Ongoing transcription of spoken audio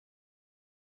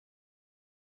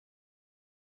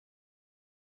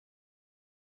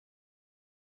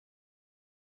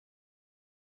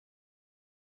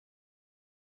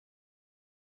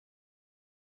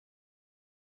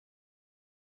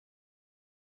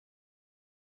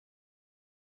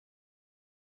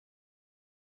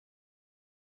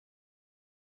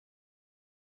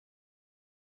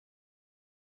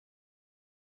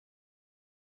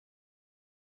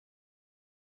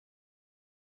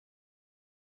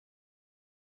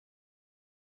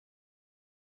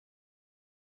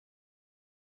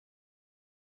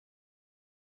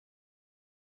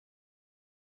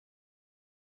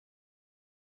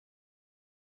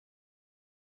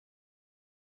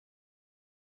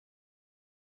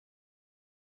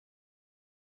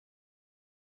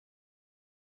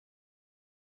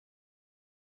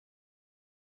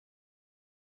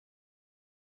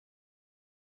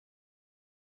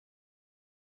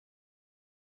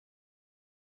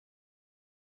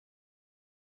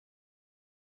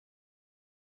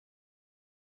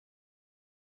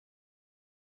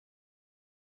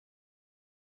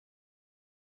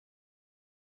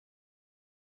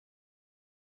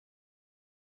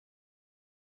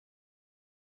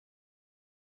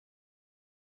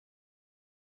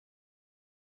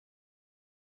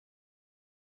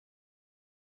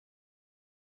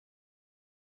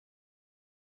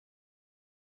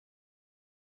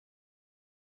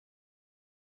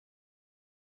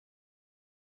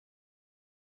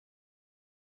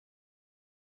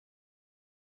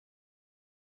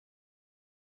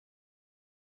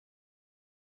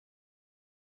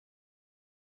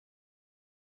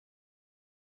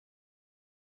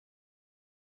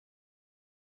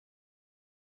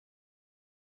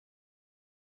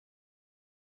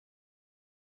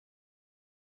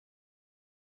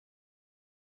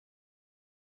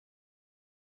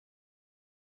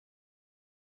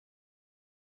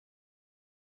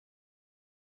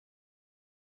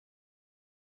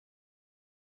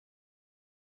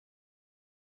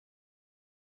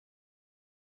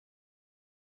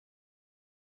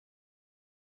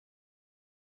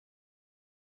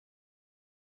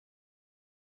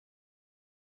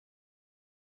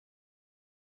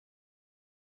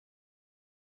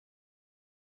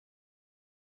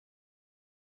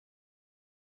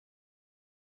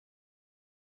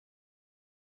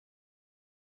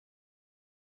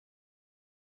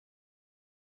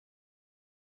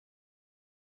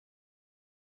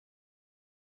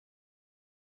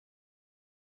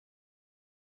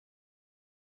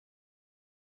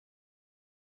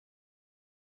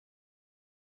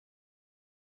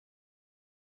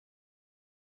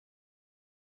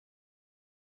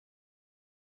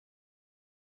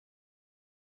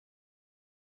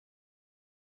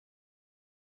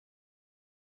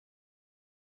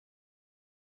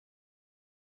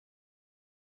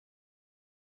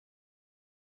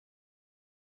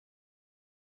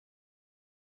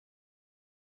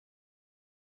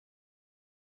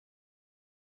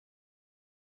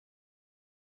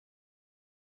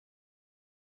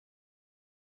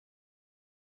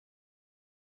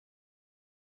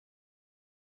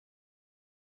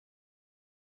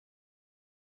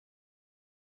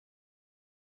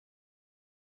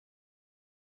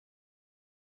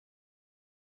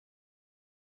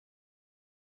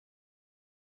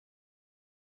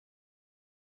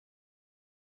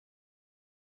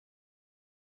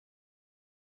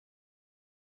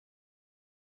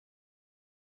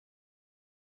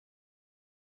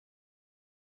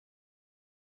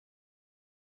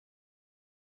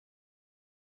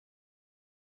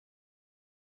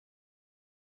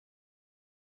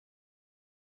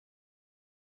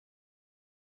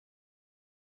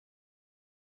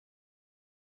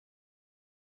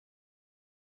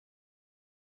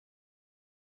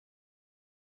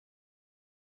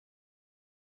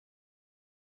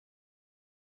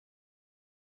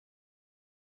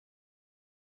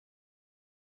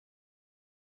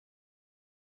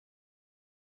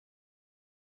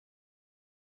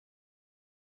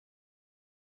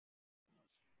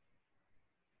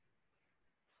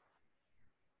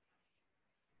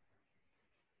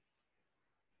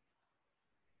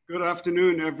Good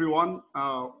afternoon, everyone.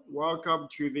 Welcome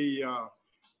to the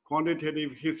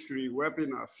Quantitative History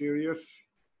webinar series.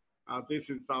 This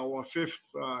is our fifth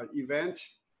event.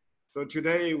 So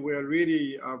today we're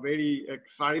really very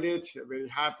excited, very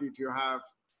happy to have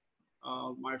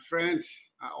my friend,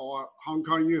 our Hong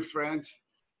Kong youth friend,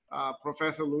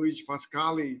 Professor Luigi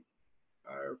Pascali,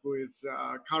 who is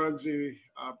currently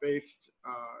based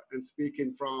and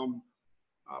speaking from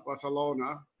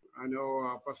Barcelona. I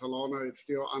know Barcelona is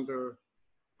still under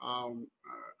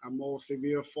a more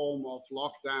severe form of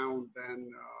lockdown than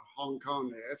Hong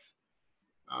Kong is.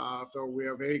 So we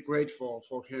are very grateful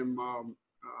for him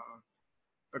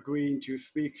agreeing to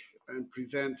speak and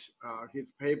present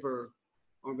his paper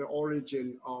on the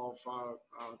origin of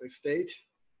the state.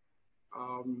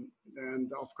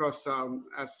 And of course,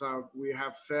 as we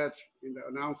have said in the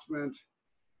announcement,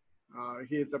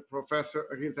 he is a professor,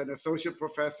 he's an associate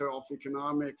professor of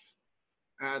economics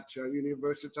at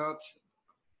Universitat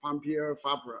Pompeu,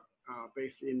 Fabra,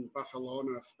 based in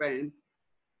Barcelona, Spain.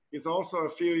 He's also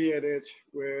affiliated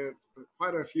with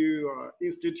quite a few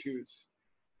institutes,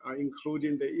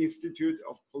 including the Institute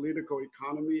of Political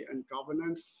Economy and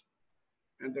Governance,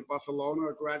 and the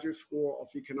Barcelona Graduate School of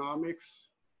Economics,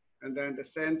 and then the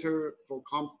Center for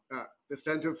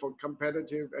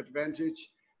Competitive Advantage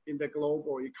in the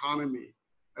Global Economy,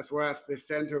 as well as the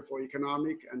Center for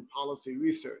Economic and Policy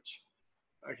Research.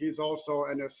 He's also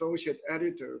an associate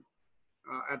editor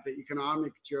at the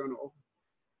Economic Journal.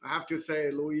 I have to say,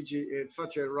 Luigi is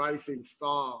such a rising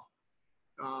star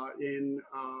in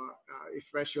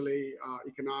especially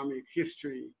economic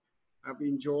history. I've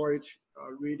enjoyed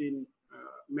reading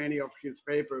many of his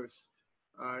papers,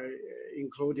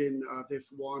 including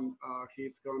this one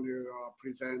he's going to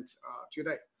present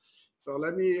today. So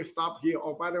let me stop here.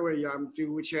 Oh, by the way, I'm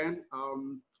Chen,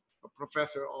 a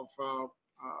professor of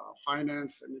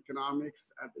finance and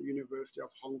economics at the University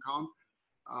of Hong Kong.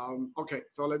 Okay,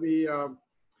 so let me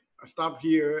stop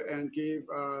here and give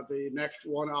the next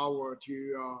 1 hour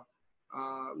to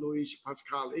Luigi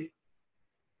Pascali.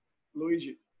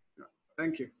 Luigi,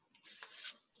 thank you.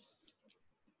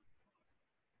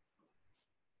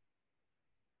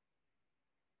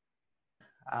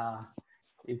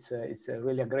 It's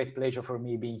really a great pleasure for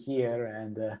me being here,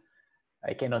 and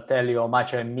I cannot tell you how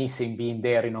much I'm missing being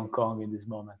there in Hong Kong in this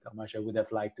moment, how much I would have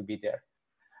liked to be there.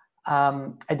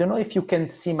 I don't know if you can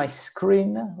see my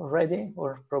screen already,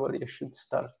 or probably I should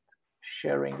start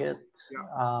sharing it.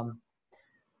 Yeah.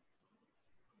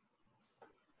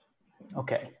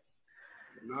 Okay.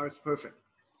 Now it's perfect.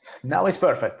 Now it's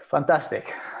perfect.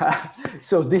 Fantastic.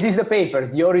 So this is the paper,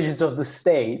 The Origins of the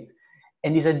State,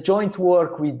 and is a joint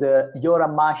work with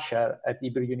Yoram Mashar at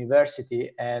Hebrew University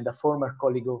and a former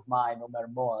colleague of mine, Omer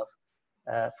Moav,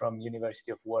 from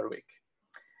University of Warwick.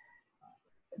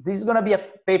 This is going to be a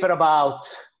paper about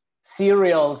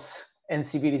cereals and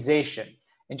civilization.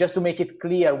 And just to make it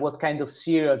clear what kind of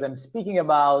cereals I'm speaking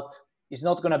about, it's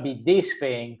not going to be these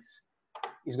things,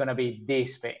 it's going to be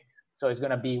these things. So it's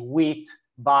going to be wheat,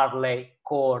 barley,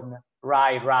 corn,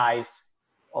 rye, rice,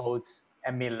 oats,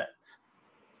 and millet.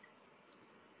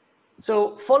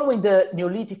 So following the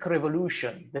Neolithic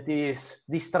revolution, that is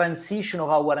this transition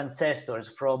of our ancestors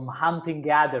from hunting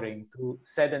gathering to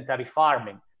sedentary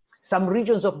farming, some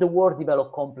regions of the world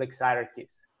developed complex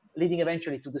hierarchies, leading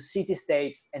eventually to the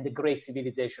city-states and the great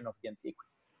civilization of the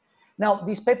antiquity. Now,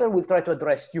 this paper will try to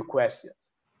address two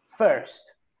questions. First,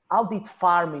 how did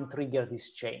farming trigger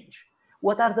this change?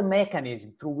 What are the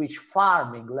mechanisms through which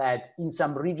farming led in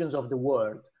some regions of the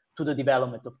world to the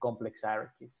development of complex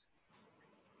hierarchies?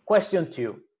 Question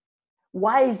two,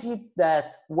 why is it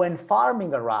that when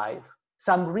farming arrived,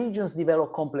 some regions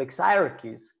developed complex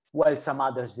hierarchies while some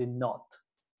others did not?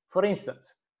 For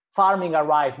instance, farming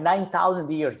arrived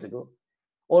 9,000 years ago,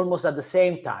 almost at the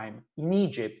same time in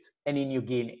Egypt and in New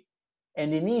Guinea.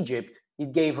 And in Egypt,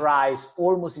 it gave rise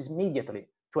almost immediately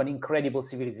to an incredible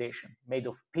civilization made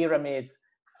of pyramids,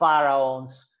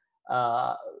 pharaohs,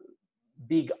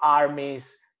 big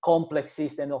armies, complex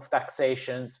system of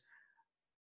taxations.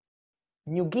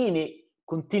 New Guinea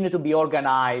continued to be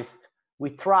organized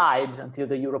with tribes until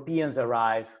the Europeans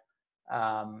arrived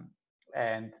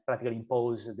and practically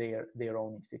impose their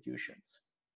own institutions.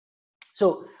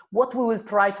 So what we will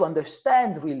try to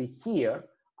understand really here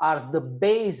are the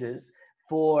bases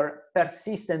for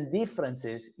persistent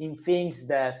differences in things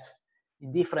that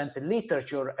in different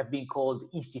literature have been called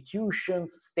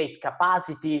institutions, state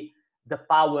capacity, the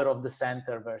power of the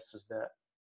center versus the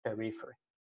periphery.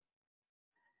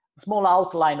 A small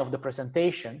outline of the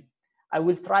presentation. I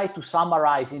will try to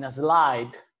summarize in a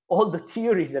slide all the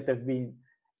theories that have been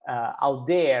out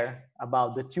there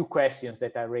about the two questions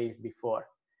that I raised before.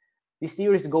 these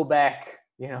theories go back,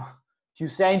 2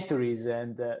 centuries,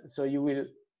 and so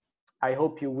I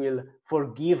hope you will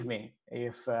forgive me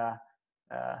if I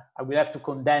will have to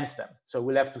condense them. So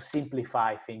we'll have to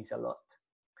simplify things a lot.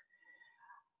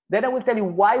 Then I will tell you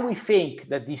why we think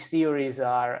that these theories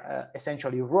are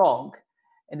essentially wrong,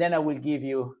 and then I will give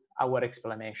you our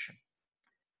explanation.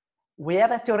 We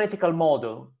have a theoretical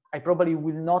model. I probably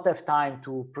will not have time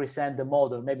to present the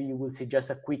model. Maybe you will see just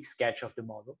a quick sketch of the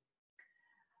model.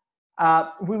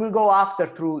 We will go after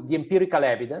through the empirical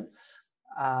evidence,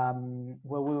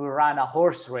 where we will run a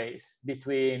horse race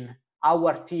between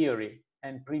our theory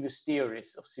and previous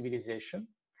theories of civilization.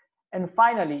 And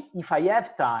finally, if I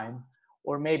have time,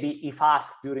 or maybe if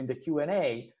asked during the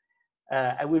Q&A,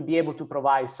 I will be able to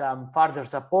provide some further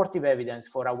supportive evidence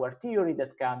for our theory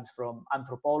that comes from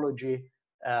anthropology,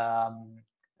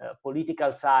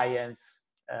 political science,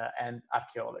 and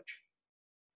archaeology.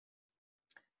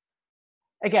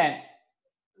 Again,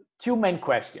 2 main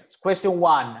questions. Question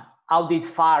 1, how did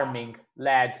farming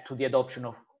lead to the adoption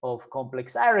of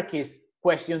complex hierarchies?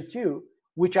 Question 2,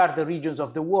 which are the regions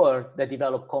of the world that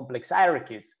develop complex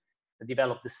hierarchies, that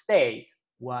develop the state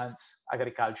once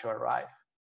agriculture arrived?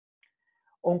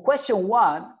 On question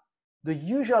 1, the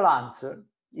usual answer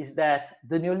is that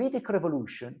the Neolithic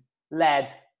revolution led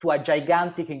to a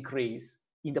gigantic increase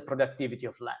in the productivity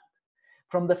of land.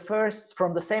 From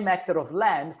the same hectare of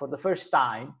land, for the first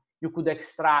time, you could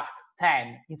extract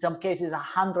 10, in some cases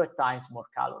 100 times more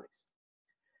calories.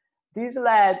 This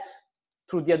led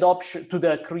to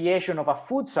the creation of a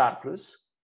food surplus.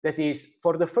 That is,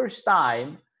 for the first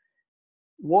time,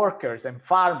 workers and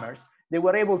farmers, they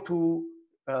were able to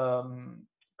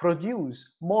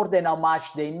produce more than how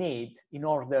much they need in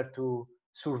order to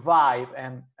survive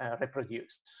and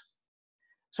reproduce.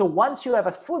 So once you have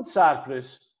a food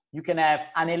surplus, you can have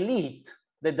an elite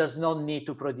that does not need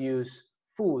to produce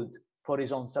food for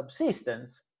his own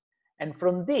subsistence. And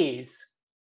from this,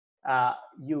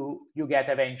 you get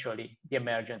eventually the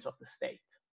emergence of the state.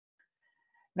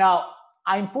 Now,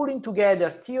 I'm putting together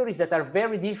theories that are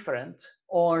very different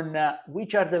on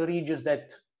which are the regions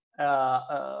that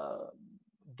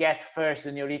get first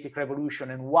the Neolithic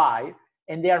revolution and why.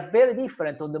 And they are very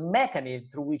different on the mechanism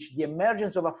through which the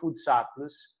emergence of a food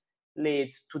surplus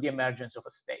leads to the emergence of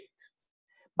a state.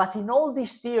 But in all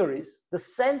these theories, the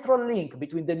central link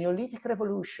between the Neolithic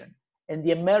revolution and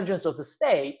the emergence of the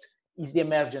state is the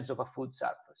emergence of a food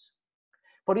surplus.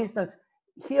 For instance,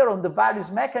 here on the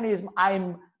values mechanism,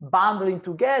 I'm bundling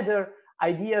together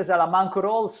ideas a la Manco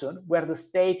Olson, where the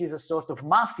state is a sort of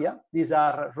mafia. These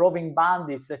are roving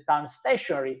bandits that turn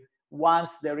stationary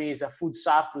once there is a food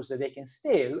surplus that they can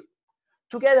steal,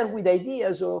 together with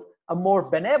ideas of a more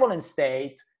benevolent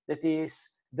state that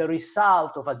is the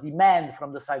result of a demand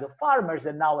from the side of farmers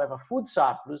that now have a food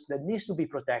surplus that needs to be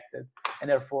protected, and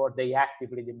therefore they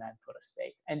actively demand for a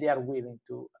state, and they are willing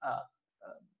to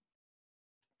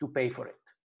pay for it.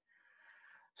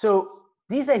 So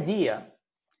this idea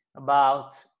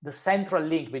about the central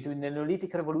link between the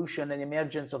Neolithic revolution and the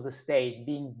emergence of the state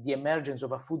being the emergence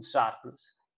of a food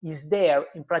surplus is there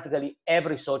in practically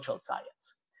every social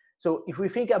science. So if we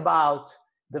think about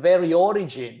the very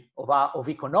origin of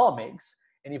economics,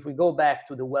 and if we go back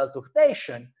to the Wealth of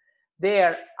Nations,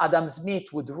 there Adam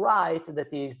Smith would write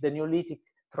that is the Neolithic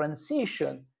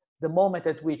transition, the moment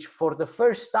at which for the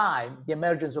first time the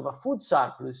emergence of a food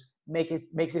surplus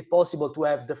makes it possible to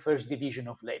have the first division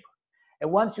of labor.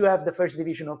 And once you have the first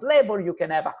division of labor, you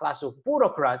can have a class of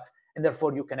bureaucrats, and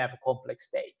therefore you can have complex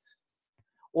states.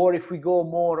 Or if we go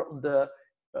more on the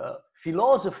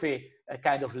philosophy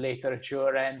kind of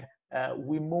literature, and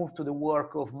we move to the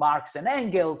work of Marx and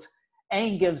Engels,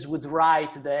 Engels would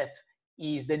write that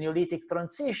is the Neolithic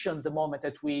transition, the moment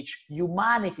at which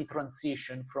humanity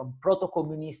transitioned from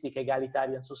proto-communistic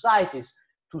egalitarian societies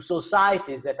to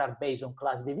societies that are based on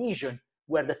class division,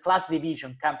 where the class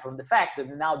division comes from the fact that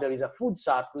now there is a food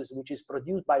surplus which is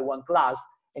produced by one class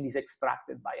and is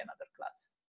extracted by another class.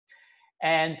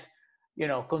 And,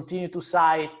 continue to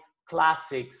cite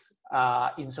classics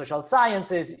in social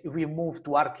sciences. If we move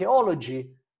to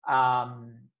archaeology,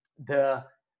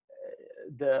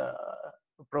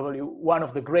 probably one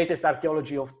of the greatest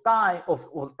archaeology of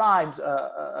all times,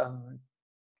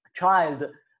 Child,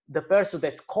 the person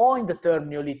that coined the term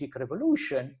Neolithic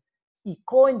revolution, he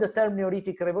coined the term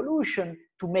Neolithic revolution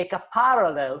to make a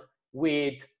parallel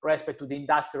with respect to the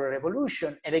Industrial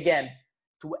Revolution, and again,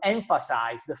 to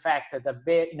emphasize the fact that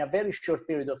in a very short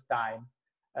period of time,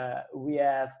 we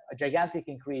have a gigantic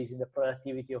increase in the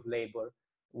productivity of labor,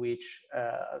 which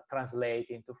translate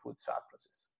into food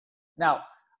surpluses. Now,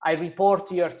 I report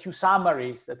here 2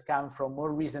 summaries that come from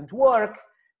more recent work.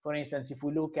 For instance, if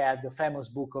we look at the famous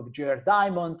book of J.R.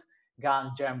 Diamond,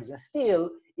 Gun, Germs, and Steel,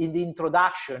 in the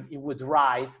introduction, he would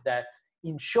write that,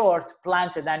 in short,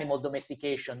 plant and animal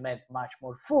domestication meant much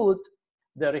more food.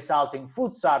 The resulting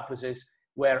food surpluses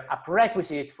were a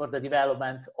prerequisite for the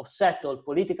development of settled,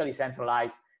 politically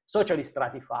centralized, socially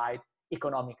stratified,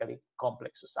 economically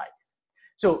complex societies.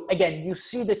 So again, you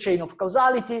see the chain of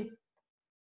causality: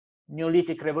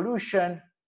 Neolithic revolution,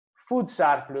 food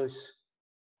surplus,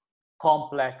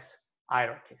 complex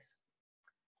hierarchies.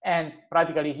 And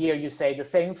practically here you say the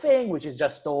same thing, which is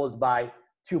just told by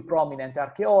two prominent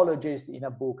archaeologists in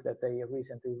a book that they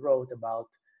recently wrote about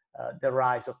the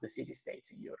rise of the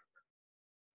city-states in Europe.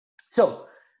 So,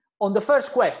 on the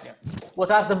first question,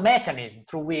 what are the mechanisms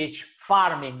through which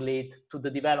farming lead to the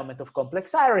development of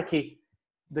complex hierarchy?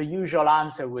 The usual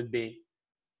answer would be,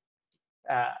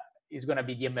 is going to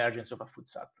be the emergence of a food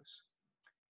surplus.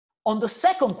 On the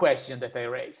second question that I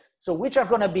raised, so which are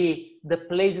going to be the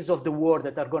places of the world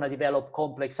that are going to develop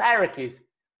complex hierarchies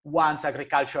once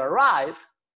agriculture arrives?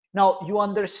 Now, you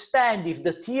understand, if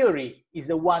the theory is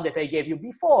the one that I gave you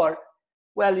before,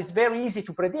 well, it's very easy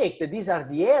to predict that these are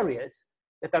the areas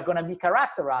that are going to be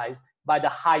characterized by the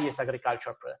highest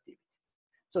agricultural productivity.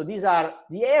 So these are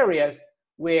the areas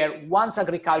where, once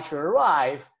agriculture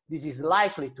arrives, this is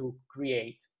likely to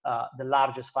create the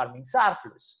largest farming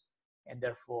surplus, and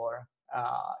therefore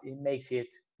it makes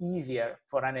it easier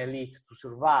for an elite to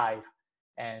survive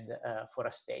and for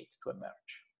a state to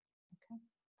emerge. Okay.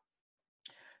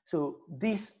 So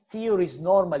these theories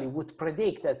normally would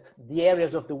predict that the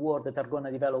areas of the world that are going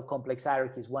to develop complex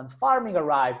hierarchies once farming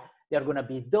arrives, they are going to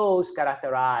be those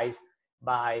characterized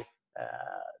by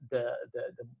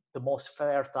the most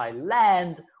fertile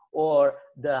land or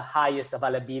the highest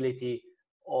availability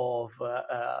of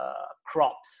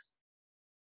crops.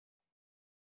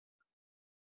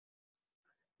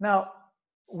 Now,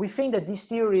 we think that these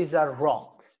theories are wrong.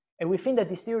 And we think that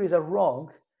these theories are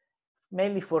wrong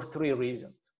mainly for three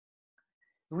reasons.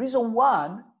 Reason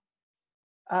one,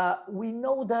 we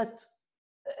know that,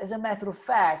 as a matter of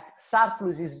fact,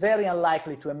 surplus is very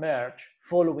unlikely to emerge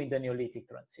following the Neolithic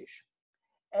transition.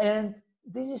 And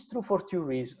this is true for two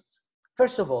reasons.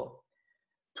 First of all,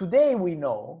 today we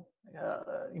know,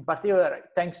 in particular,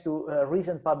 thanks to a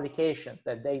recent publication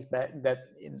that dates back,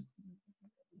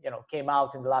 came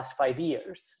out in the last 5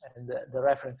 years, and the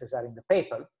references are in the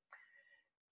paper,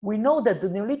 we know that the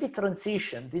Neolithic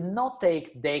transition did not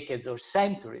take decades or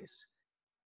centuries,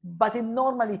 but it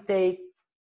normally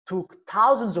took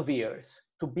thousands of years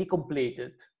to be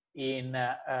completed in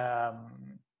a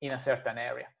certain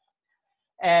area.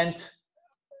 And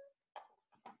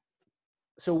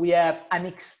so we have an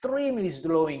extremely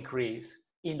slow increase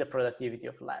in the productivity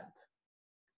of land.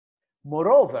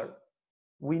 Moreover,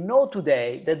 we know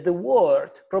today that the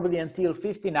world, probably until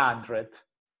 1500,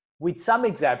 with some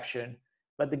exception,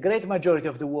 but the great majority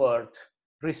of the world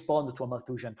respond to a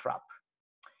Malthusian trap.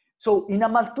 So in a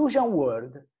Malthusian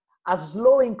world, a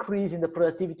slow increase in the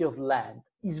productivity of land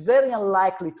is very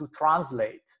unlikely to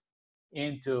translate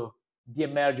into the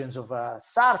emergence of a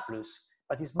surplus,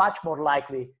 but is much more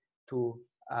likely to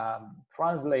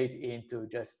translate into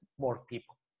just more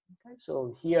people. Okay?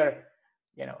 So here,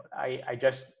 I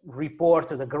just report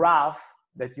the graph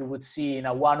that you would see in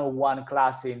a 101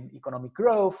 class in economic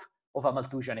growth of a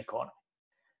Malthusian economy.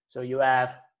 So you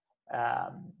have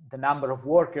the number of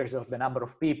workers of the number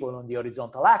of people on the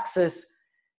horizontal axis.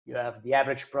 You have the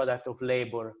average product of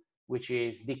labor, which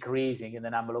is decreasing in the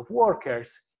number of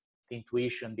workers. The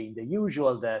intuition being the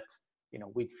usual that,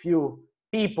 with few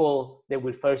people, they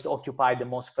will first occupy the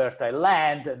most fertile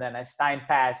land, and then as time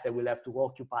passes, they will have to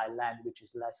occupy land which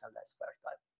is less and less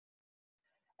fertile.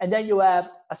 And then you have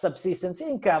a subsistence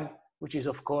income, which is,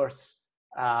 of course,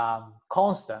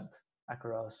 constant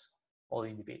across all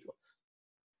individuals.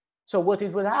 So what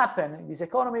it will happen in this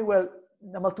economy? Well,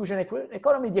 the Malthusian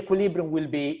economy, the equilibrium will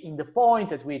be in the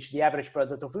point at which the average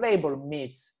product of labor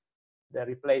meets the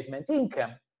replacement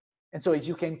income. And so, as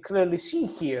you can clearly see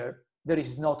here, there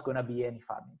is not going to be any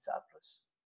farming surplus.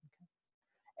 Okay.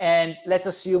 And let's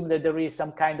assume that there is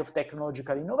some kind of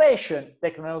technological innovation.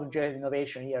 Technological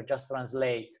innovation here just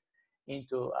translate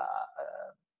into a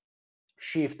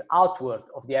shift outward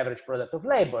of the average product of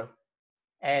labor.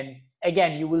 And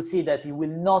again, you will see that it will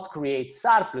not create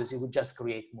surplus, it will just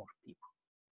create more people.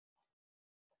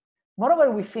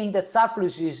 Moreover, we think that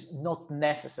surplus is not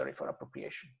necessary for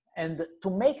appropriation. And to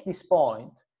make this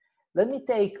point, let me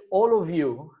take all of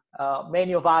you,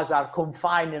 many of us are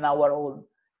confined in our own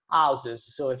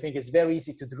houses, so I think it's very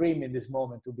easy to dream in this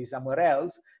moment to be somewhere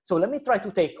else. So let me try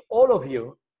to take all of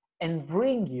you and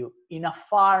bring you in a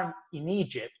farm in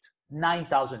Egypt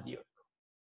 9,000 years ago.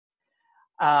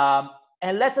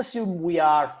 And let's assume we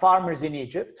are farmers in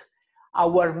Egypt.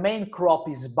 Our main crop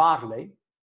is barley,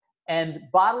 and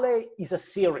barley is a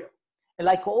cereal. And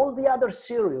like all the other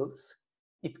cereals,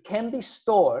 it can be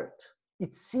stored,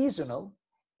 it's seasonal,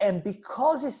 and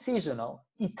because it's seasonal,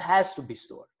 it has to be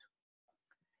stored.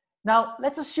 Now,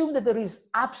 let's assume that there is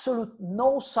absolute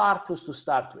no surplus to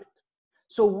start with.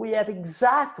 So we have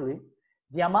exactly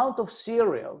the amount of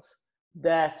cereals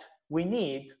that we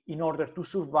need in order to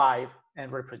survive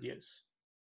and reproduce.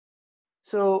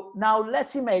 So now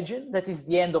let's imagine that is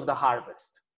the end of the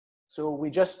harvest. So we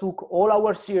just took all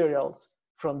our cereals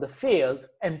from the field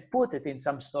and put it in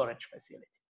some storage facility.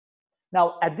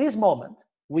 Now, at this moment,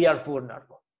 we are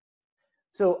vulnerable.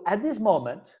 So at this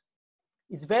moment,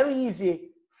 it's very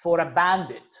easy for a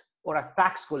bandit or a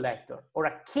tax collector or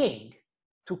a king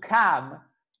to come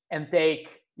and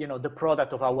take, the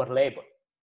product of our labor.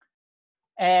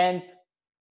 And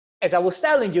as I was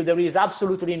telling you, there is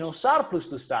absolutely no surplus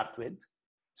to start with.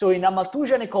 So in a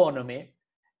Malthusian economy,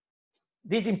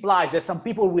 this implies that some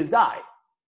people will die,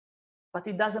 but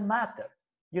it doesn't matter.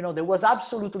 There was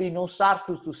absolutely no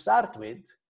surplus to start with,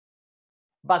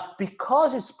 but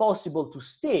because it's possible to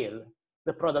steal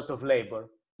the product of labor,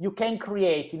 you can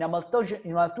create in a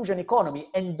Malthusian economy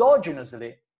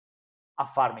endogenously a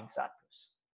farming surplus.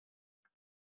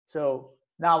 So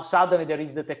now suddenly there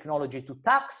is the technology to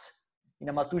tax. In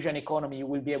a Malthusian economy, you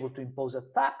will be able to impose a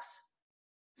tax.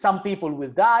 Some people will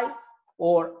die,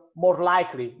 or more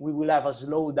likely, we will have a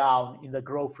slowdown in the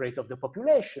growth rate of the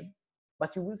population,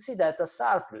 but you will see that a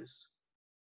surplus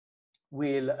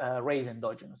will raise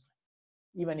endogenously,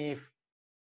 even if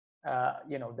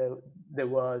there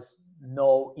was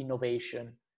no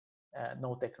innovation,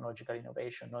 no technological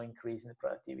innovation, no increase in the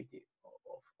productivity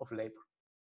of labor.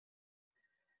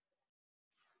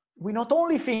 We not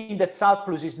only think that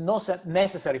surplus is not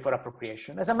necessary for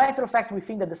appropriation, as a matter of fact, we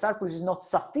think that the surplus is not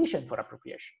sufficient for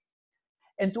appropriation.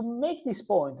 And to make this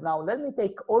point, now let me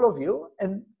take all of you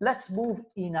and let's move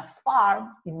in a farm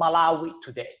in Malawi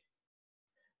today.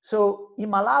 So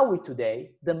in Malawi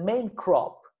today, the main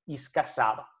crop is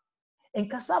cassava.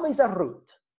 And cassava is a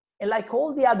root. And like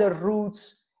all the other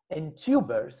roots and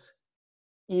tubers,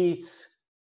 it's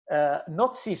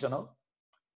not seasonal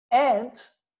and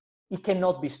it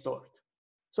cannot be stored.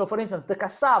 So for instance, the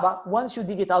cassava, once you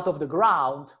dig it out of the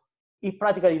ground, it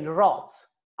practically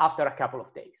rots after a couple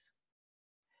of days.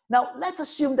 Now, let's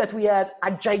assume that we had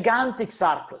a gigantic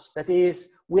surplus. That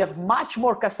is, we have much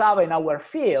more cassava in our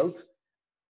field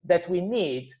that we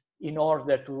need in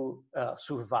order to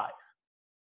survive.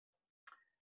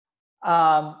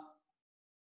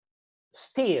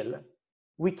 Still,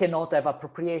 we cannot have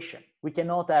appropriation. We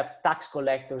cannot have tax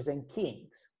collectors and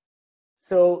kings.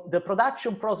 So the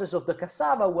production process of the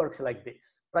cassava works like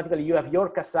this. Practically, you have your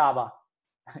cassava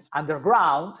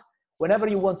underground. Whenever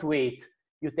you want to eat,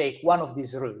 you take one of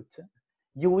these roots.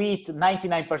 You eat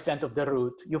 99% of the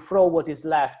root. You throw what is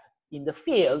left in the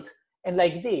field. And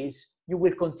like this, you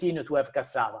will continue to have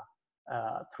cassava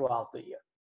throughout the year.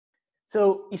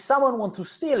 So if someone wants to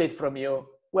steal it from you,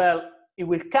 well, it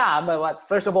will come. But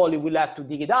first of all, you will have to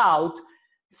dig it out.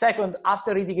 Second,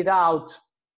 after you dig it out,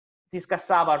 this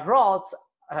cassava rots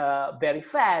very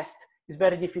fast. It's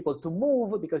very difficult to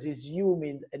move because it's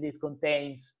humid and it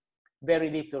contains very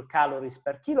little calories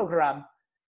per kilogram.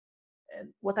 And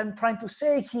what I'm trying to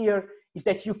say here is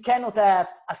that you cannot have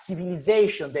a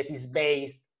civilization that is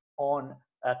based on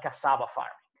cassava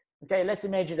farming. Okay, let's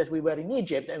imagine that we were in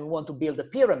Egypt and we want to build the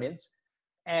pyramids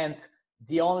and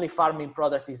the only farming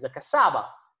product is the cassava.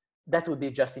 That would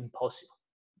be just impossible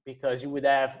because you would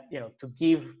have, to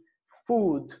give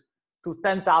food to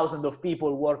 10,000 of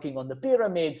people working on the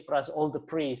pyramids, plus all the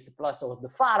priests, plus all the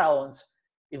pharaohs.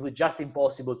 It was just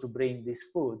impossible to bring this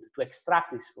food, to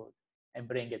extract this food and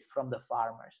bring it from the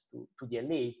farmers to the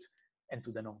elite and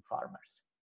to the non-farmers.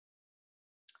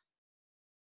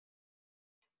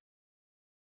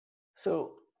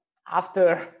 So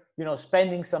after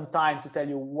spending some time to tell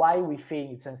you why we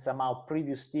think and somehow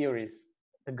previous theories,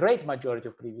 the great majority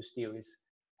of previous theories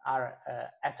are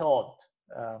at odds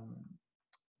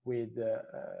with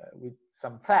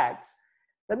some facts,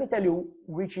 let me tell you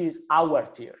which is our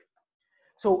theory.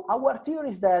 So our theory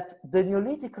is that the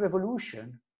Neolithic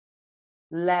revolution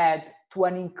led to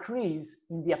an increase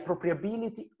in the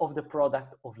appropriability of the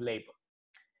product of labor.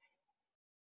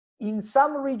 In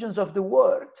some regions of the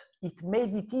world, it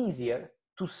made it easier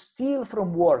to steal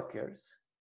from workers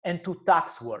and to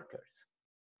tax workers.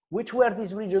 Which were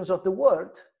these regions of the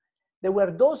world? They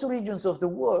were those regions of the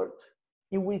world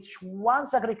in which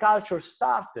once agriculture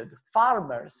started,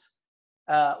 farmers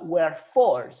were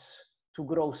forced to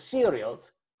grow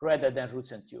cereals rather than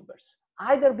roots and tubers.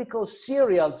 either because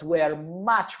cereals were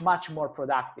much, much more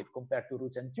productive compared to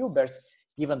roots and tubers,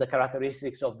 given the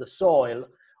characteristics of the soil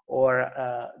or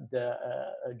the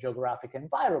geographic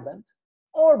environment,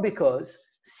 or because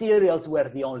cereals were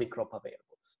the only crop available.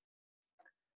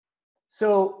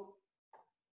 So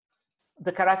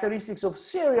the characteristics of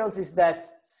cereals is that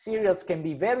cereals can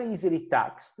be very easily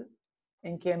taxed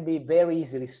and can be very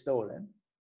easily stolen.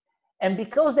 And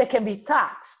because they can be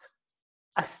taxed,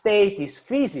 a state is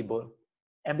feasible.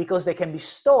 And because they can be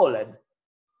stolen,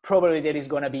 probably there is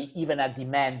going to be even a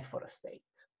demand for a state.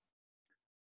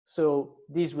 So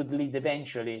this would lead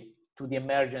eventually to the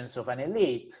emergence of an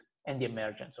elite and the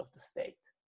emergence of the state.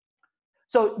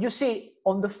 So you see,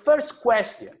 on the first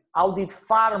question, how did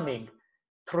farming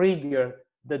trigger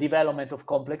the development of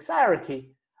complex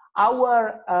hierarchy?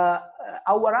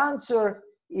 Our answer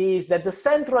is that the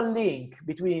central link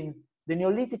between the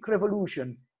Neolithic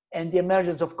revolution and the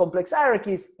emergence of complex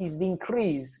hierarchies is the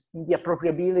increase in the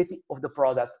appropriability of the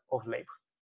product of labor.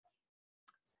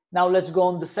 Now let's go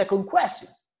on the second question.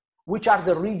 Which are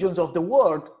the regions of the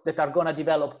world that are going to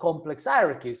develop complex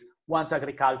hierarchies once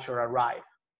agriculture arrives?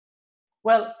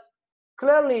 Well,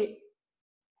 clearly,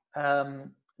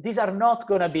 these are not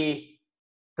going to be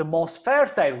the most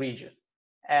fertile region,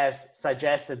 as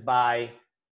suggested by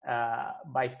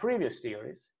previous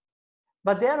theories,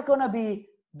 but they are going to be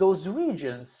those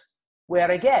regions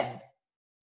where, again,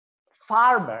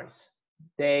 farmers,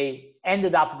 they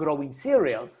ended up growing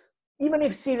cereals, even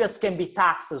if cereals can be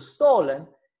taxed or stolen,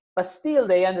 but still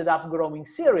they ended up growing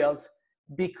cereals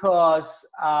because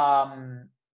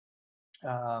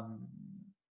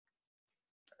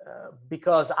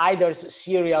either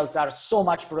cereals are so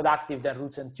much productive than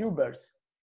roots and tubers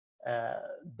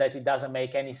that it doesn't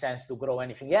make any sense to grow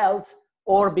anything else,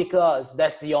 or because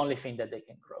that's the only thing that they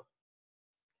can grow.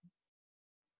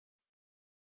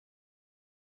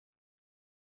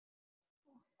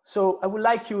 So I would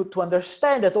like you to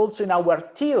understand that also in our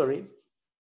theory,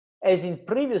 as in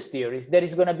previous theories, there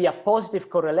is going to be a positive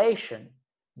correlation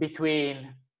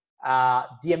between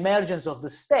the emergence of the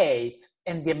state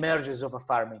and the emergence of a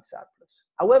farming surplus.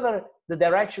 However, the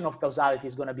direction of causality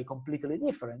is going to be completely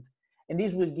different, and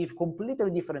this will give completely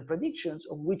different predictions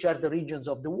of which are the regions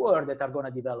of the world that are going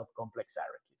to develop complex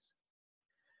hierarchies.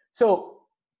 So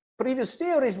previous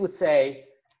theories would say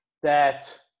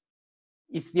that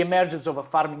it's the emergence of a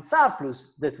farming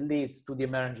surplus that leads to the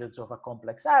emergence of a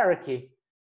complex hierarchy.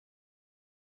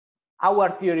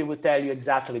 Our theory would tell you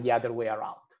exactly the other way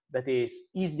around. That is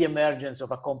the emergence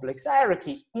of a complex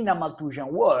hierarchy in a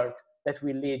Malthusian world that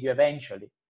will lead you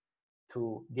eventually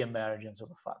to the emergence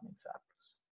of a farming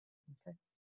surplus. Okay.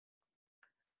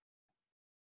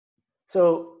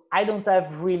 So I don't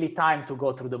have really time to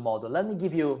go through the model. Let me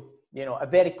give you, a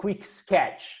very quick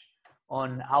sketch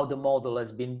on how the model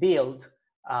has been built.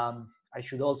 I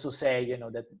should also say,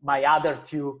 that my other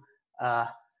two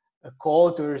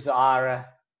co-authors are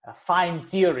fine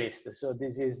theorists, so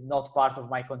this is not part of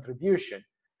my contribution.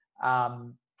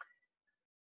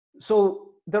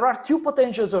 So there are two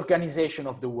potential organizations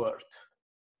of the world.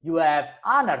 You have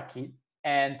anarchy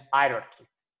and hierarchy.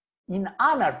 In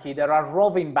anarchy, there are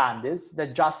roving bandits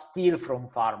that just steal from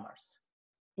farmers.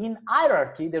 In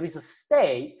hierarchy, there is a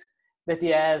state that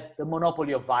has the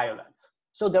monopoly of violence.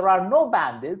 So there are no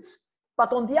bandits,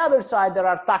 but on the other side, there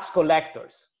are tax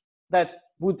collectors that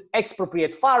would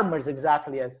expropriate farmers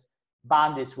exactly as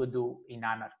bandits would do in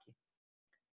anarchy.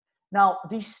 Now,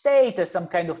 the state has some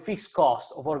kind of fixed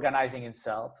cost of organizing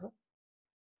itself.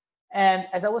 And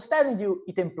as I was telling you,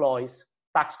 it employs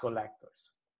tax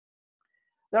collectors.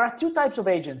 There are two types of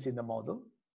agents in the model.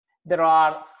 There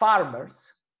are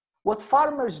farmers. What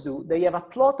farmers do, they have a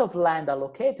plot of land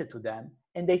allocated to them,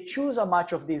 and they choose how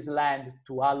much of this land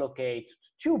to allocate to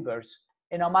tubers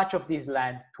and how much of this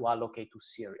land to allocate to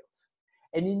cereals.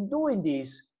 And in doing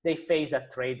this, they face a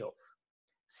trade-off.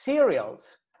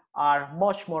 Cereals are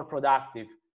much more productive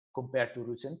compared to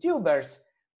roots and tubers,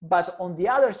 but on the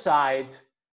other side,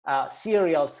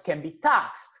 cereals can be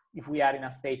taxed if we are in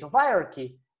a state of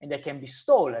hierarchy, and they can be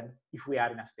stolen if we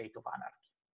are in a state of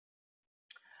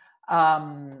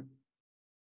anarchy.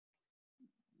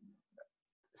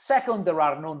 Second, there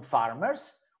are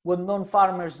non-farmers. What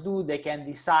non-farmers do, they can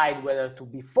decide whether to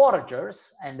be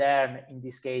foragers and earn, in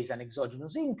this case, an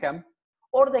exogenous income,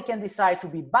 or they can decide to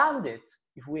be bandits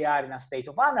if we are in a state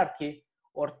of anarchy,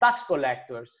 or tax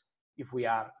collectors if we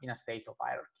are in a state of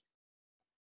hierarchy.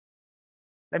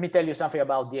 Let me tell you something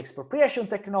about the expropriation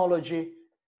technology.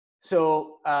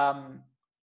 So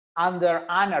under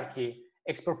anarchy,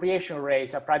 expropriation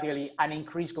rates are practically an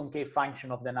increased concave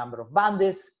function of the number of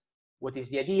bandits. What is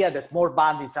the idea? That more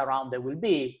bandits around there will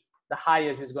be, the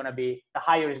higher is going to be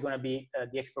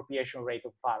the expropriation rate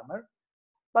of farmer.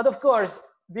 But of course,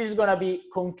 this is going to be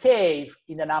concave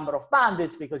in the number of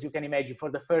bandits, because you can imagine for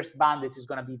the first bandits, it's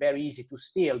going to be very easy to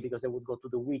steal because they would go to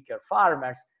the weaker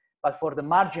farmers. But for the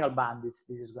marginal bandits,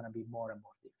 this is going to be more and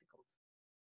more difficult.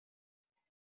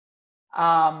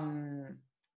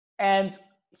 And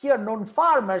here,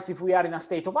 non-farmers, if we are in a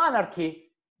state of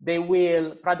anarchy, they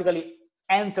will practically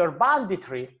enter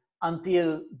banditry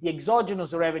until the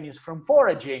exogenous revenues from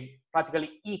foraging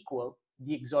practically equal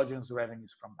the exogenous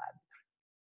revenues from banditry.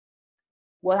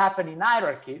 What happened in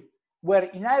hierarchy, where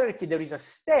in hierarchy there is a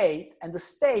state, and the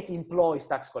state employs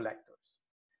tax collectors.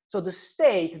 So the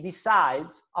state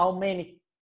decides how many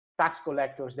tax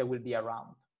collectors there will be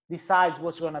around, decides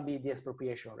what's going to be the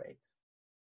expropriation rates.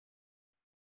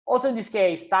 Also in this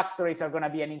case, tax rates are going to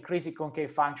be an increasing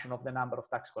concave function of the number of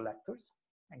tax collectors,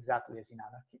 exactly as in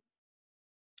anarchy.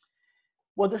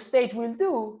 What the state will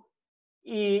do,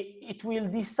 it will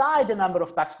decide the number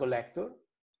of tax collectors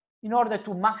in order to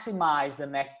maximize the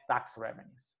net tax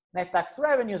revenues. Net tax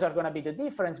revenues are going to be the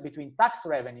difference between tax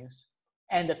revenues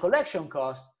and the collection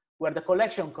cost, where the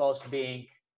collection cost being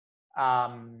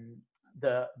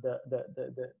the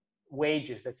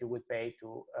wages that you would pay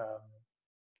to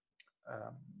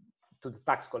the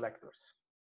tax collectors.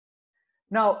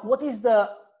 Now, what is the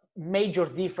major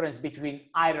difference between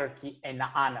hierarchy and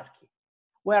anarchy?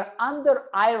 Where under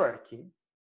hierarchy,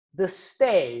 the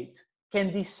state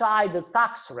can decide the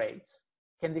tax rates,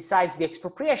 can decide the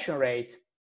expropriation rate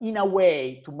in a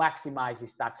way to maximize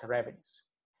its tax revenues.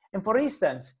 And for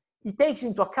instance, it takes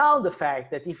into account the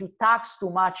fact that if it taxes too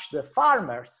much the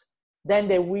farmers, then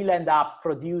they will end up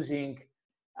producing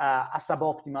a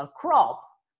suboptimal crop,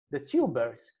 the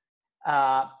tubers,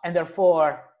 and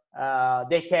therefore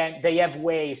they have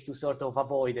ways to sort of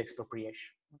avoid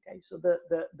expropriation. Okay, so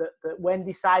when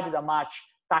decided how much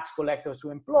tax collectors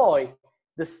to employ,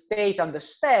 the state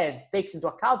understands, takes into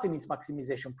account in its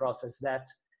maximization process that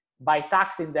by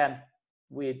taxing them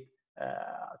with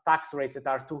tax rates that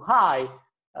are too high,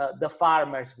 the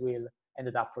farmers will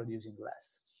end up producing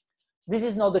less. This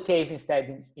is not the case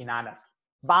instead in anarchy.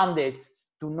 Bandits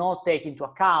do not take into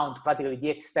account practically the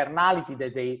externality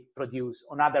that they produce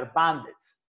on other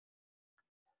bandits.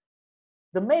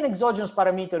 The main exogenous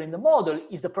parameter in the model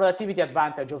is the productivity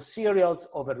advantage of cereals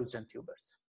over roots and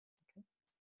tubers. Okay.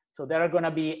 So there are going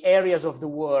to be areas of the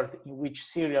world in which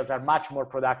cereals are much more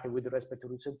productive with respect to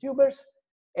roots and tubers,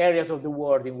 areas of the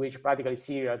world in which practically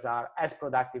cereals are as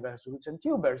productive as roots and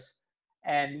tubers,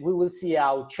 and we will see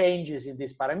how changes in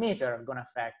this parameter are going to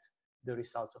affect the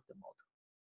results of the model.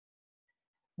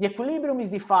 The equilibrium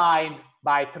is defined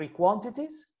by three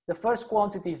quantities. The first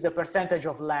quantity is the percentage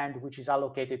of land which is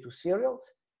allocated to cereals,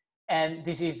 and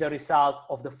this is the result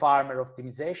of the farmer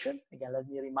optimization. Again, let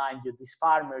me remind you, these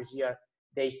farmers here,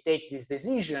 they take this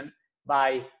decision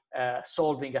by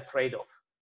solving a trade-off.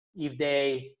 If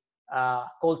they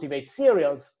cultivate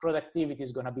cereals, productivity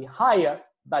is going to be higher,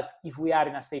 but if we are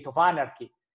in a state of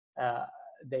anarchy,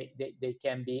 they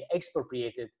can be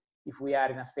expropriated. If we are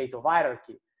in a state of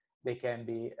hierarchy, they can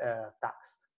be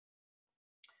taxed.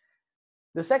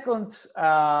 The second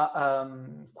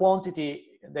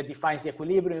quantity that defines the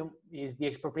equilibrium is the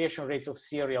expropriation rates of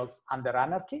cereals under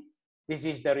anarchy. This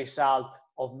is the result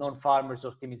of non-farmers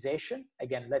optimization.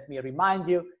 Again, let me remind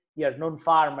you, here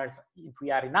non-farmers, if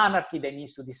we are in anarchy, they need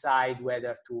to decide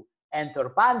whether to enter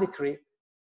banditry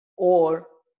or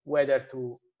whether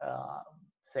to,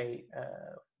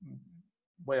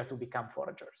 whether to become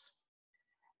foragers.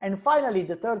 And finally,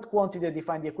 the third quantity that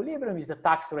defines the equilibrium is the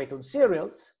tax rate on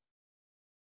cereals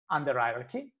under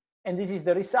hierarchy. And this is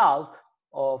the result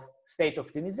of state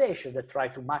optimization that try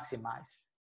to maximize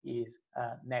its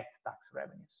net tax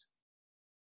revenues.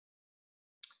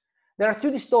 There are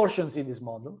two distortions in this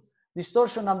model.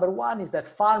 Distortion number one is that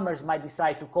farmers might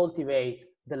decide to cultivate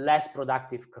the less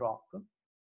productive crop.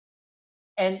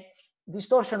 And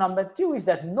distortion number two is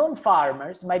that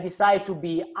non-farmers might decide to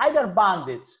be either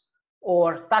bandits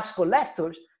or tax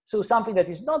collectors, so something that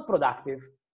is not productive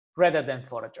rather than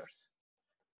foragers.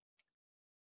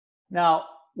 Now,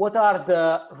 what are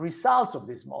the results of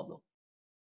this model?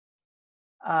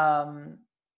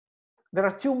 There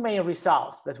are two main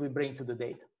results that we bring to the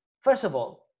data. First of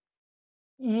all,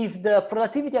 if the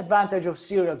productivity advantage of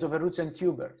cereals over roots and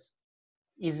tubers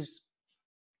is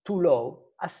too low,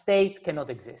 a state cannot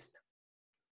exist.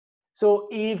 So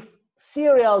if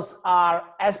cereals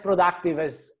are as productive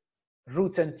as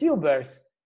roots and tubers,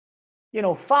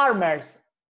 farmers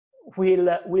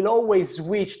will always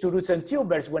switch to roots and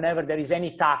tubers whenever there is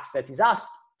any tax that is asked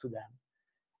to them.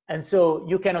 And so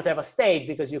you cannot have a state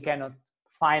because you cannot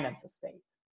finance a state.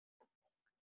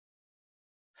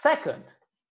 Second,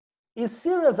 if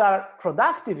cereals are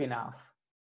productive enough,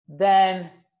 then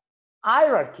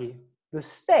hierarchy, the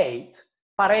state,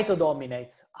 Pareto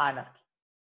dominates anarchy.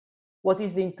 What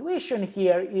is the intuition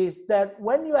here is that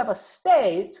when you have a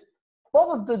state,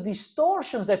 both of the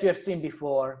distortions that you have seen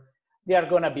before, they are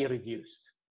going to be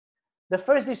reduced. The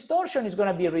first distortion is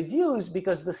going to be reduced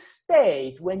because the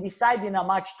state, when deciding how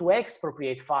much to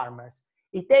expropriate farmers,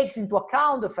 it takes into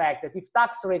account the fact that if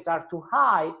tax rates are too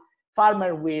high,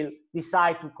 farmer will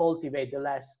decide to cultivate the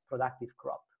less productive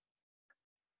crop.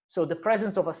 So the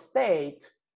presence of a state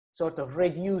sort of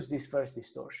reduces this first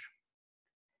distortion.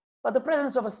 But the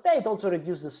presence of a state also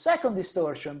reduces the second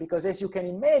distortion because, as you can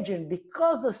imagine,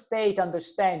 because the state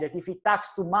understands that if it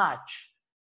taxes too much,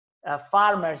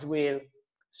 farmers will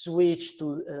switch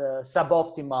to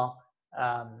suboptimal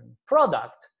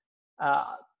product.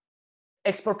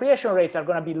 Expropriation rates are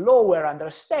going to be lower under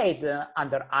state than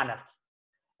under anarchy.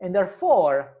 And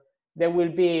therefore, there will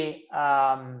be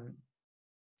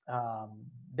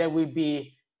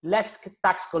less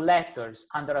tax collectors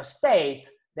under a state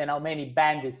than how many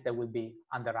bandits there will be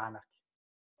under anarchy.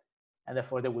 And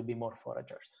therefore, there will be more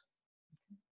foragers.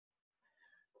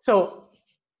 So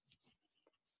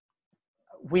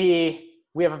we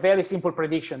have a very simple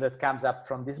prediction that comes up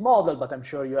from this model, but I'm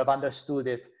sure you have understood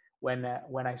it when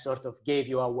I sort of gave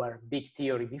you our big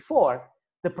theory before.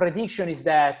 The prediction is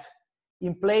that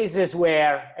in places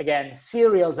where, again,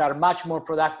 cereals are much more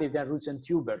productive than roots and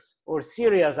tubers, or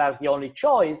cereals are the only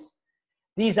choice,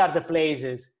 these are the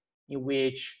places in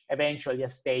which eventually a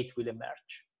state will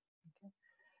emerge. Okay.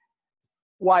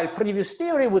 While previous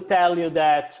theory would tell you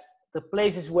that the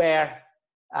places where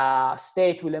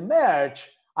state will emerge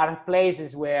are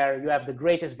places where you have the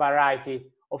greatest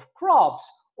variety of crops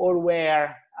or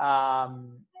where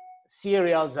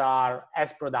cereals are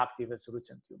as productive as roots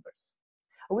and tubers.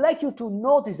 I would like you to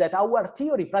notice that our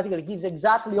theory practically gives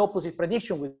exactly opposite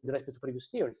prediction with respect to previous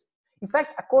theories. In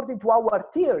fact, according to our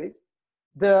theories,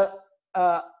 the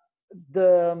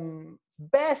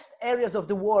best areas of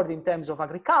the world in terms of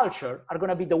agriculture are going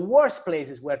to be the worst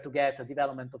places where to get a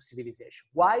development of civilization.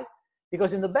 Why?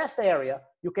 Because in the best area,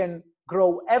 you can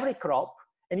grow every crop.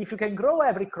 And if you can grow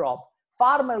every crop,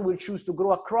 farmer will choose to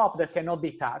grow a crop that cannot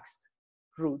be taxed,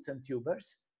 roots and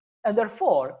tubers. And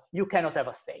therefore, you cannot have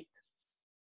a state.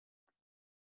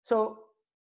 So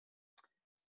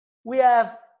we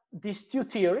have these two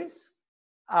theories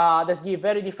that give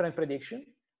very different prediction.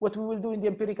 What we will do in the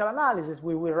empirical analysis,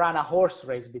 we will run a horse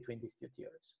race between these two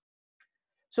theories.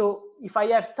 So if I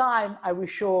have time, I will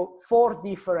show 4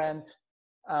 different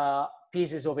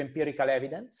pieces of empirical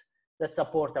evidence that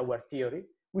support our theory,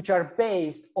 which are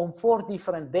based on 4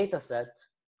 different data sets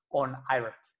on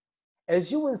hierarchy.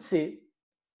 As you will see,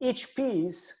 each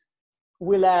piece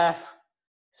will have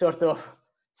sort of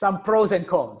some pros and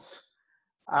cons.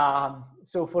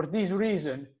 So for this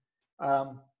reason,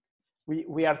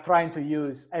 we are trying to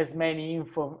use as many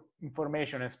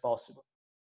information as possible.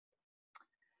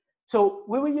 So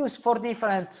we will use 4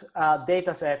 different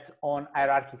data sets on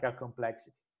hierarchical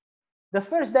complexity. The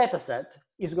first data set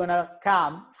is going to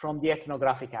come from the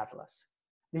ethnographic atlas.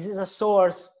 This is a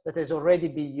source that has already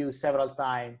been used several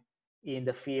times in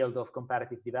the field of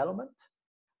comparative development.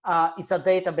 It's a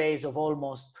database of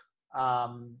almost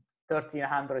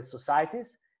 1,300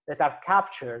 societies that are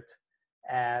captured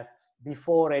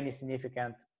before any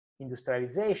significant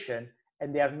industrialization,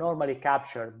 and they are normally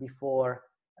captured before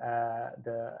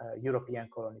the European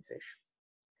colonization.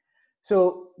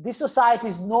 So these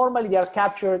societies normally they are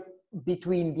captured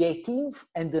between the 18th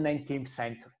and the 19th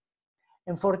century.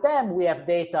 And for them, we have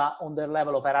data on their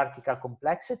level of hierarchical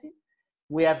complexity.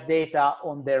 We have data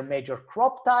on their major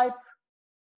crop type.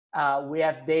 We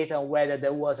have data on whether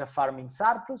there was a farming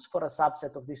surplus for a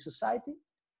subset of this society.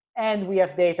 And we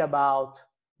have data about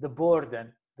the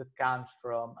burden that comes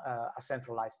from a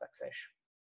centralized taxation.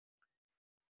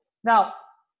 Now,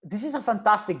 this is a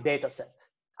fantastic data set.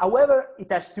 However,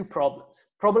 it has 2 problems.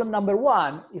 Problem number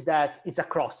 1 is that it's a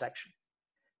cross-section.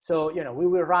 So, we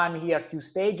will run here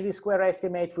 2-stage least square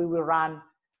estimate. We will run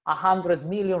 100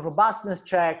 million robustness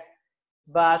checks.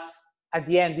 But at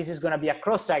the end, this is going to be a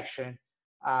cross-section.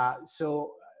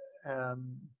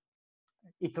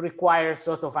 It requires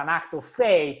sort of an act of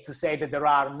fate to say that there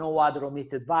are no other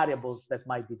omitted variables that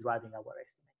might be driving our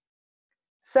estimate.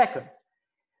 Second,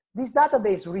 this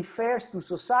database refers to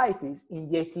societies in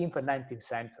the 18th and 19th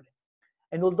century.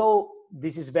 And although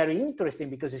this is very interesting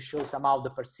because it shows somehow the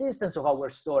persistence of our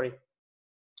story,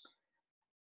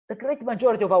 the great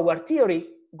majority of our theory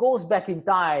goes back in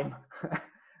time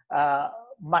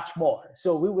much more.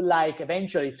 So we would like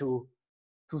eventually to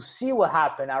see what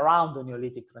happened around the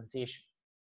Neolithic transition.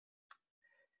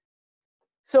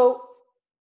 So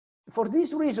for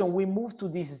this reason, we moved to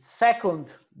this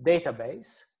second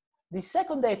database. The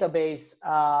second database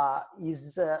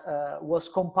was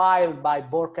compiled by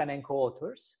Borkan and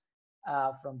co-authors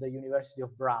from the University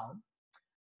of Brown.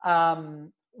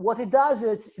 What it does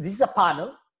is, this is a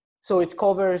panel, so it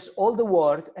covers all the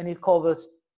world, and it covers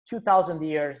 2,000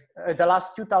 years, the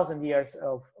last 2,000 years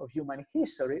of human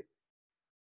history.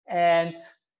 And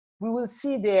we will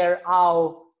see there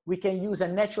how we can use a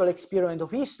natural experiment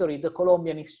of history, the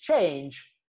Columbian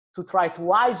exchange, to try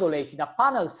to isolate in a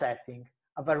panel setting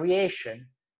a variation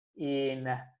in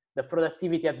the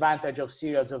productivity advantage of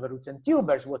cereals over roots and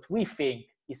tubers, what we think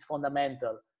is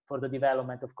fundamental for the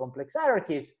development of complex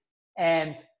hierarchies,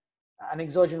 and an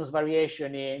exogenous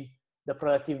variation in the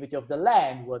productivity of the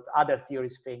land, what other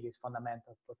theories think is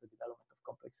fundamental for the development of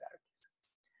complex hierarchies.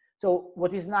 So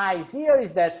what is nice here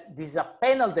is that this is a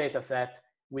panel data set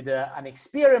with an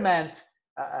experiment,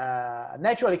 a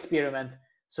natural experiment.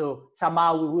 So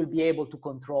somehow we will be able to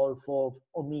control for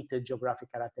omitted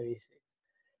geographic characteristics.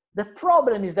 The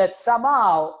problem is that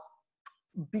somehow,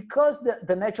 because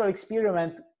the natural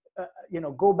experiment,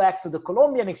 go back to the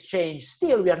Columbian exchange,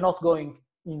 still we are not going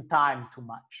in time too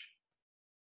much.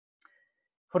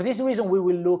 For this reason, we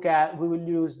will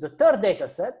use the third data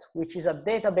set, which is a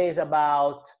database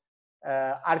about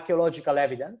archaeological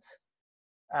evidence.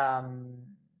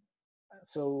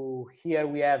 So here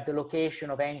we have the location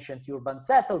of ancient urban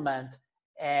settlement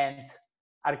and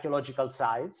archaeological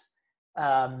sites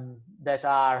that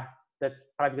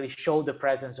practically show the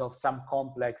presence of some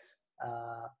complex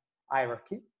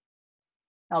hierarchy.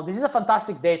 Now, this is a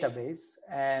fantastic database,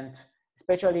 and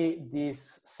especially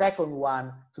this second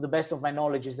one, to the best of my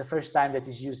knowledge, is the first time that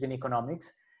is used in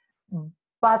economics.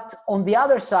 But on the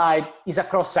other side is a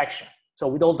cross-section, so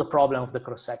with all the problem of the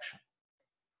cross-section.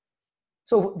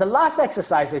 So the last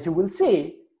exercise that you will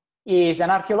see is an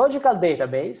archaeological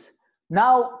database,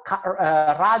 now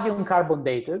radium carbon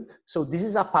dated. So this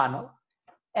is a panel.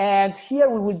 And here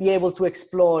we will be able to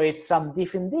exploit some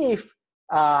diff and diff,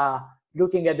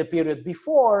 looking at the period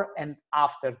before and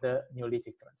after the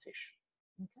Neolithic transition.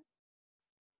 Okay.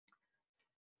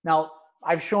 Now,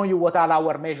 I've shown you what are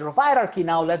our measure of hierarchy.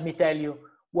 Now let me tell you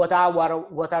what are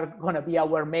going to be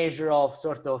our measure of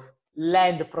sort of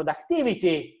land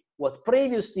productivity. What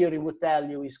previous theory would tell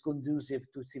you is conducive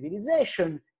to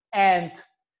civilization, and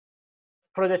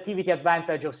productivity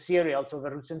advantage of cereals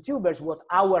over roots and tubers, what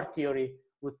our theory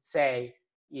would say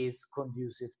is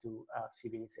conducive to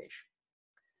civilization.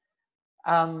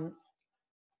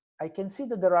 I can see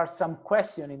that there are some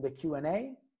questions in the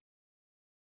Q&A.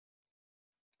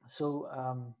 So,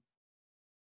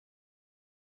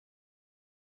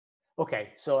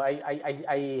 okay, so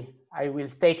I will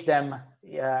take them,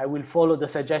 I will follow the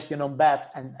suggestion on Beth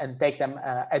and take them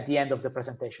at the end of the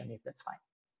presentation, if that's fine.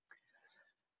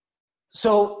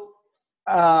 So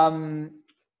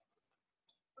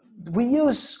we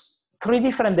use 3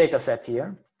 different data sets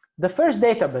here. The first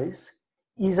database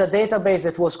is a database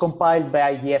that was compiled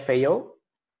by the FAO.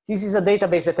 This is a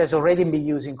database that has already been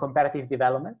used in comparative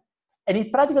development, and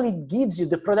it practically gives you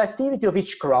the productivity of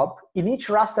each crop in each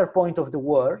raster point of the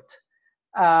world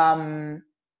in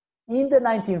the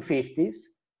 1950s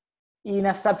in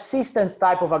a subsistence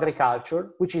type of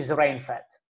agriculture, which is rain-fed.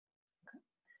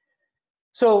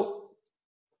 So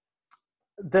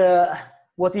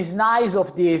what is nice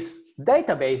of this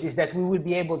database is that we will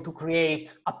be able to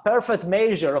create a perfect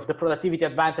measure of the productivity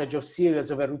advantage of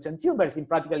cereals over roots and tubers in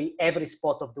practically every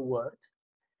spot of the world.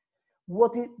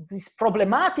 What is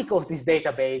problematic of this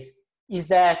database is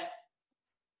that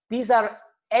these are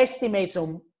estimates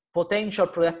on potential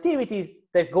productivities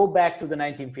that go back to the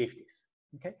 1950s.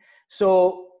 Okay?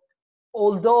 So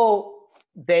although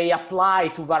they apply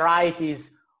to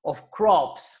varieties of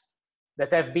crops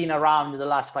that have been around in the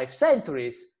last 5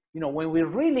 centuries, when we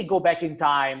really go back in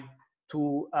time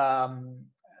to,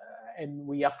 and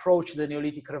we approach the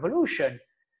Neolithic Revolution,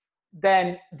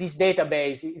 then this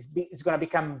database is going to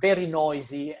become very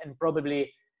noisy, and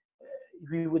probably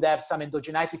we would have some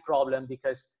endogeneity problem,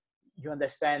 because you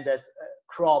understand that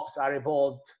crops are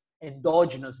evolved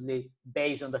endogenously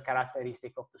based on the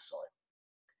characteristic of the soil.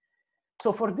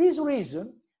 So for this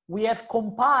reason, we have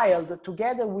compiled,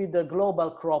 together with the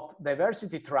Global Crop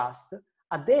Diversity Trust,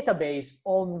 a database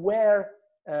on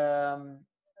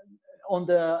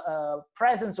the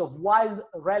presence of wild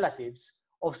relatives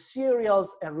of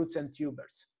cereals and roots and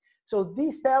tubers. So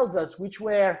this tells us which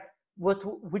was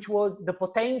the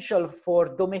potential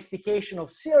for domestication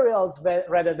of cereals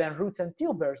rather than roots and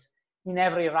tubers in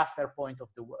every raster point of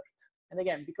the world. And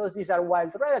again, because these are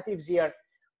wild relatives here,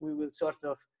 we will sort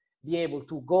of be able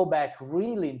to go back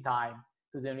really in time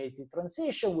to the neolithic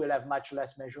transition. We'll have much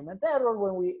less measurement error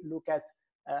when we look at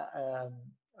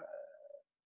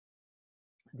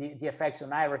the effects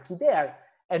on hierarchy there.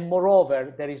 And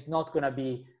moreover, there is not going to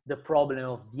be the problem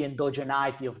of the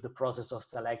endogeneity of the process of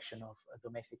selection of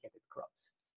domesticated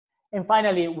crops. And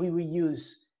finally, we will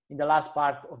use, in the last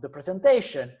part of the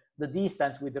presentation, the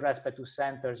distance with respect to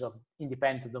centers of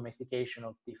independent domestication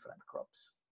of different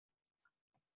crops.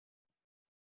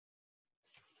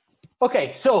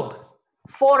 Okay, so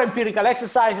 4 empirical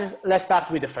exercises. Let's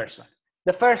start with the first one.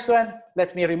 The first one,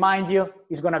 let me remind you,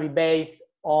 is going to be based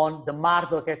on the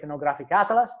Murdoch ethnographic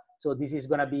atlas. So this is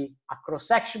going to be a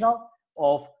cross-sectional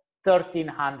of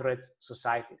 1,300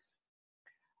 societies.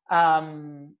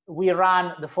 We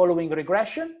ran the following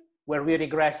regression, where we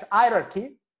regress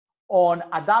hierarchy on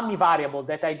a dummy variable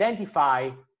that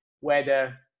identify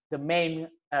whether the main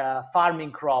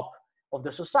farming crop of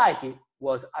the society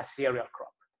was a cereal crop.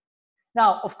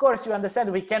 Now, of course, you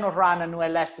understand we cannot run an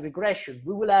OLS regression.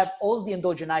 We will have all the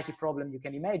endogeneity problem you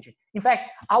can imagine. In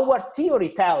fact, our theory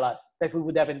tells us that we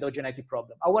would have endogeneity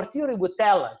problem. Our theory would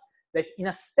tell us that in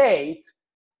a state,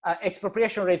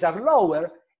 expropriation rates are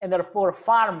lower, and therefore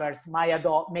farmers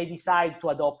may decide to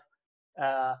adopt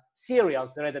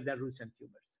cereals rather than roots and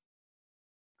tubers.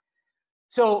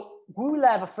 So we will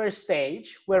have a first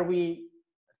stage where we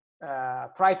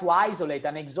try to isolate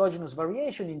an exogenous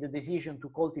variation in the decision to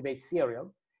cultivate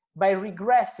cereal by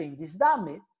regressing this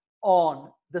dummy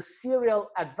on the cereal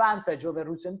advantage over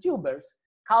roots and tubers,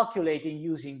 calculating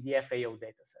using the FAO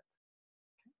dataset.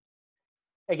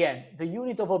 Again, the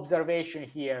unit of observation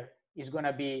here is going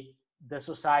to be the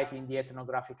society in the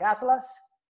ethnographic atlas,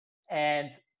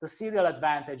 and the cereal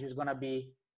advantage is going to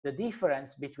be the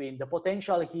difference between the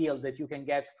potential yield that you can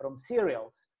get from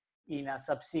cereals in a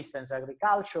subsistence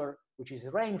agriculture, which is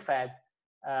rain-fed,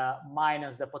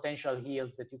 minus the potential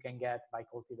yields that you can get by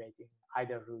cultivating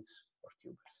either roots or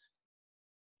tubers.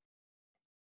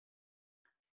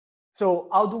 So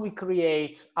how do we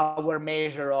create our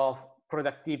measure of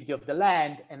productivity of the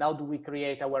land, and how do we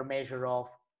create our measure of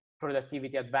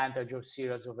productivity advantage of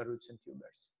cereals over roots and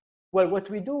tubers? Well, what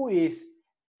we do is,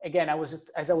 again,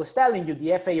 as I was telling you,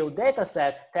 the FAO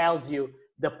dataset tells you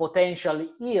the potential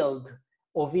yield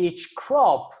of each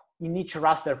crop in each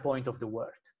raster point of the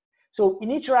world. So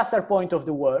in each raster point of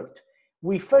the world,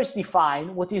 we first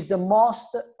define what is the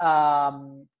most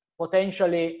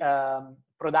potentially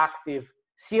productive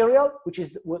cereal, which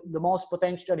is the most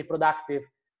potentially productive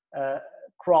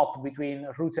crop between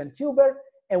roots and tuber,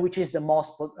 and which is the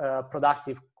most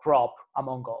productive crop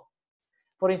among all.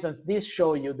 For instance, this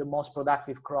shows you the most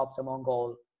productive crops among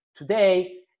all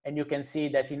today, and you can see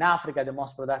that in Africa, the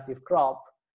most productive crop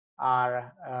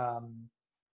are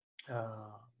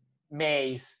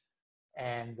maize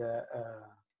and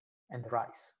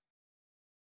rice.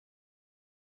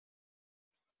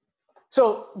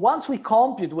 So once we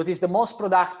compute what is the most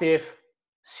productive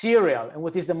cereal and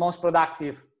what is the most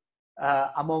productive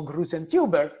among roots and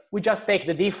tuber, we just take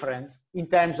the difference in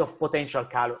terms of potential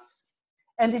calories.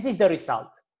 And this is the result.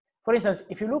 For instance,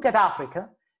 if you look at Africa,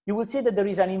 you will see that there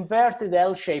is an inverted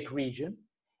L-shaped region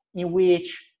in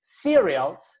which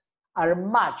cereals are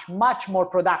much, much more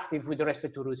productive with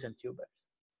respect to roots and tubers.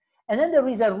 And then there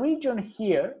is a region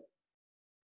here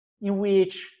in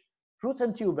which roots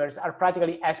and tubers are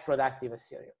practically as productive as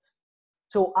cereals.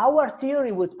 So our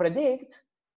theory would predict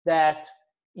that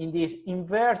in this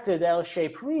inverted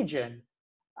L-shaped region,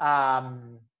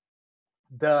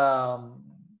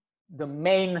 the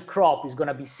main crop is going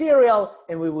to be cereal,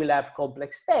 and we will have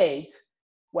complex state.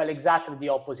 Well, exactly the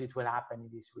opposite will happen in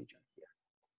this region here.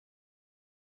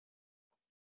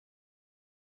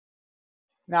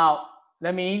 Now,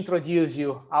 let me introduce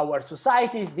you our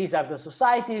societies. These are the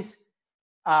societies.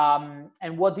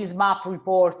 And what this map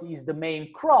report is the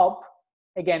main crop.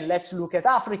 Again, let's look at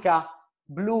Africa.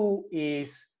 Blue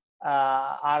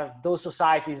are those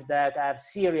societies that have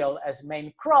cereal as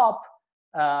main crop.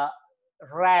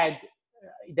 Red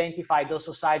identify those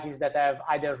societies that have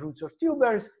either roots or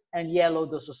tubers, and yellow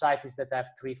those societies that have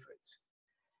tree fruits.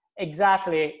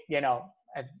 Exactly, you know,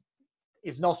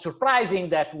 it's not surprising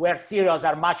that where cereals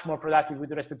are much more productive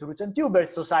with respect to roots and tubers,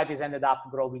 societies ended up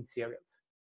growing cereals.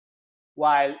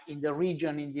 While in the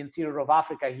region in the interior of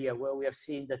Africa here, where we have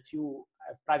seen the two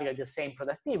have practically the same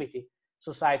productivity,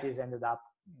 societies ended up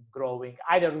growing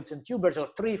either roots and tubers or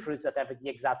tree fruits that have the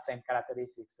exact same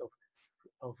characteristics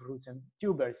of roots and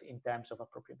tubers in terms of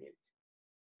appropriability.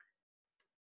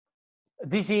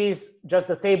 This is just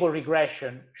the table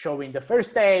regression showing the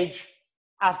first stage.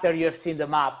 After you have seen the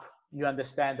map, you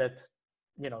understand that,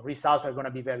 you know, results are going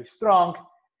to be very strong.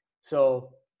 So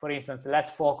for instance,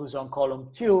 let's focus on column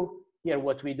 2. here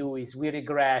what we do is we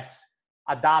regress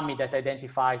a dummy that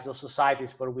identifies those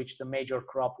societies for which the major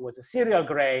crop was a cereal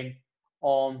grain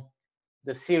on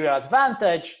the cereal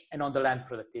advantage and on the land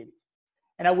productivity.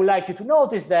 And I would like you to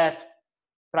notice that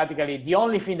practically the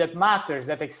only thing that matters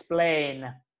that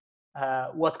explain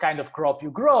what kind of crop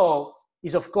you grow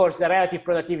is, of course, the relative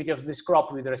productivity of this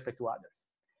crop with respect to others.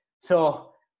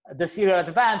 So the cereal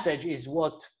advantage is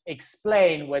what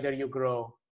explains whether you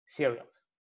grow cereals.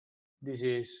 This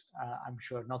is, I'm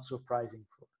sure, not surprising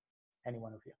for any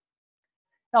one of you.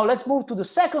 Now let's move to the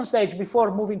second stage.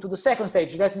 Before moving to the second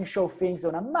stage, let me show things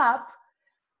on a map.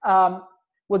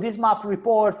 What this map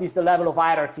reports is the level of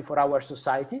hierarchy for our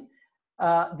society.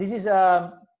 This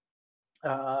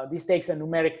takes a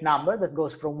numeric number that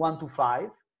goes from 1 to 5.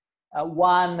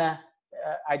 1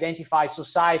 identifies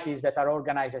societies that are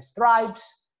organized as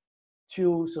tribes.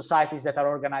 2, societies that are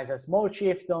organized as small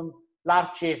chiefdom, large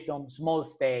chiefdom, small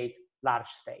state, large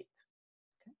state.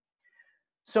 Okay.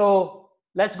 So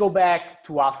let's go back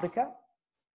to Africa.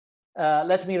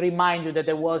 Let me remind you that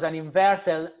there was an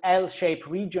inverted L-shaped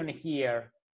region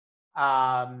here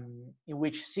in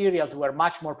which cereals were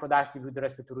much more productive with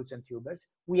respect to roots and tubers.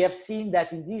 We have seen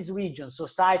that in this region,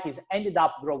 societies ended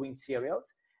up growing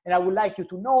cereals. And I would like you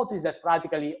to notice that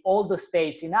practically all the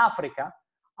states in Africa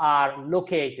are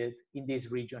located in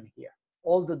this region here.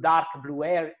 All the dark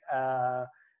blue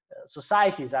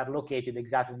societies are located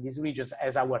exactly in these regions,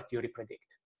 as our theory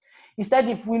predicts. Instead,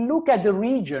 if we look at the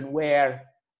region where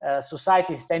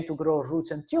societies tend to grow roots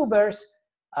and tubers,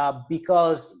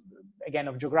 because, again,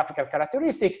 of geographical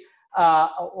characteristics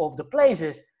of the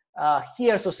places,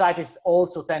 here societies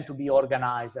also tend to be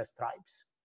organized as tribes.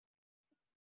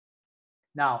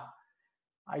 Now,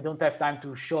 I don't have time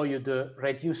to show you the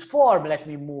reduced form. Let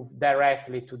me move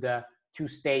directly to the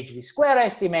two-stage least square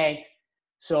estimate.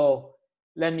 So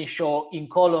let me show in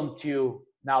column 2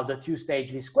 now the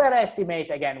two-stage least square estimate.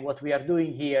 Again, what we are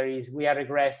doing here is we are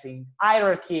regressing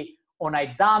hierarchy on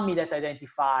a dummy that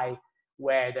identify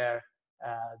whether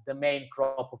the main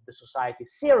crop of the society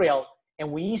is cereal, and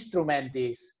we instrument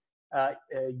this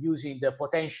using the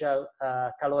potential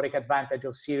caloric advantage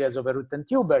of cereals over roots and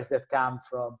tubers that come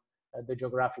from the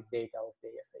geographic data of the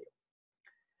FAO.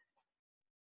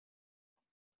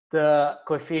 The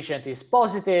coefficient is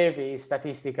positive, is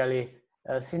statistically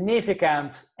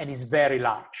significant, and is very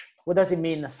large. What does it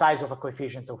mean, the size of a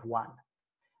coefficient of 1?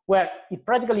 Well, it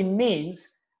practically means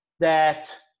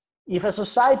that if a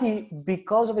society,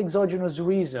 because of exogenous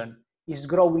reason, is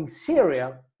growing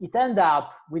cereal, it ends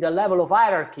up with a level of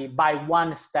hierarchy by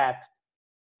 1 step,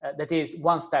 that is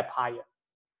 1 step higher.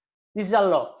 This is a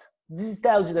lot. This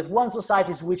tells you that one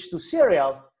society switch to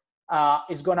cereal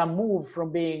is going to move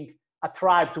from being a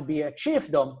tribe to be a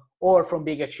chiefdom, or from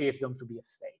being a chiefdom to be a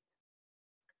state.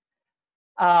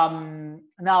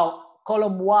 Now,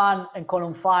 column 1 and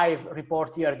column 5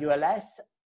 report here ULS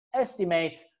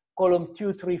estimates. Column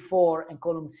 2, 3, 4, and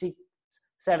column 6,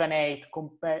 7, 8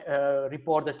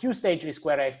 report the two-stage least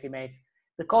square estimates.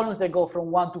 The columns that go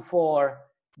from 1 to 4,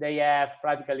 they have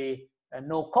practically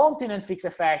no continent fixed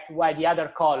effect, while the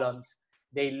other columns,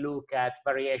 they look at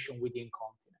variation within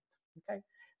continent. Okay?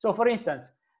 So for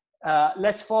instance,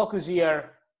 let's focus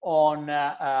here on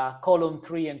column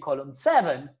 3 and column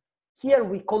 7. Here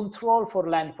we control for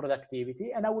land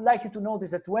productivity, and I would like you to notice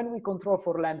that when we control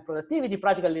for land productivity,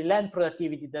 practically land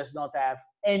productivity does not have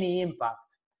any impact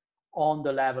on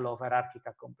the level of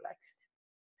hierarchical complexity.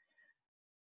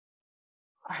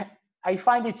 I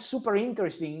find it super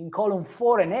interesting. In column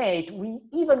 4 and 8, we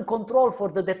even control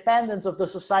for the dependence of the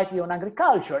society on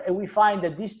agriculture, and we find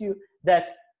that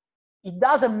that it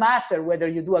doesn't matter whether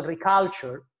you do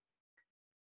agriculture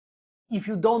if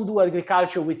you don't do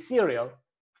agriculture with cereal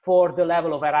for the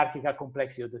level of hierarchical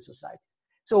complexity of the society.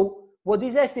 So what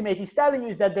this estimate is telling you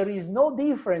is that there is no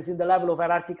difference in the level of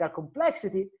hierarchical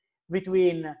complexity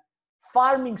between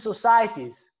farming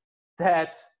societies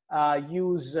that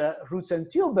use roots and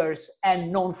tubers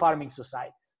and non-farming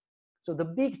societies. So the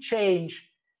big change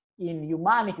in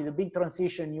humanity, the big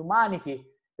transition in humanity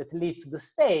that leads to the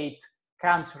state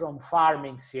comes from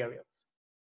farming cereals.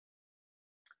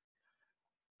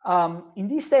 In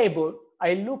this table,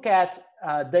 I look at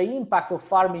the impact of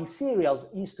farming cereals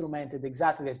instrumented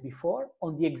exactly as before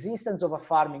on the existence of a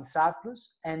farming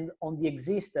surplus and on the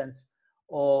existence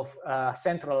of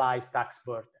centralized tax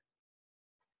burden.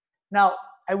 Now,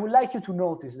 I would like you to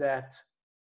notice that,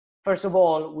 first of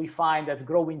all, we find that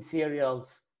growing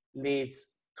cereals leads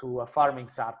to a farming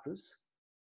surplus.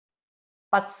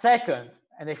 But second,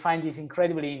 and I find this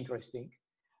incredibly interesting,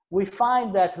 we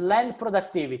find that land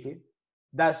productivity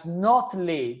does not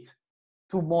lead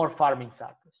to more farming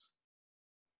surplus.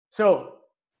 So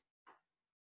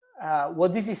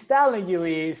what this is telling you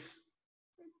is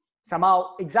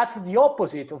somehow exactly the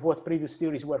opposite of what previous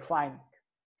theories were finding.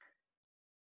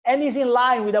 And is in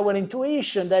line with our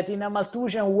intuition that in a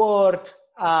Malthusian world,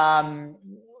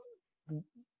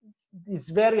 it's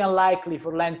very unlikely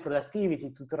for land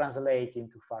productivity to translate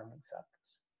into farming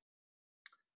surplus.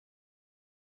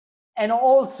 And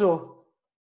also,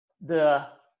 the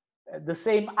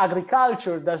same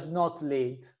agriculture does not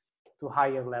lead to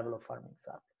higher level of farming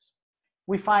surplus.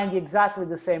 We find exactly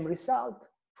the same result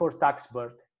for tax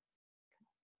burden.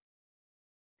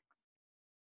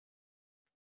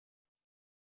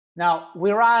 Now,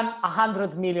 we ran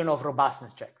 100 million of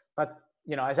robustness checks, but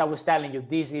as I was telling you,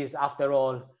 this is, after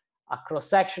all, a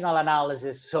cross-sectional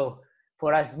analysis. So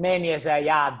for as many as I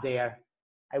add there,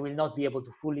 I will not be able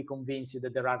to fully convince you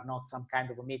that there are not some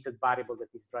kind of omitted variable that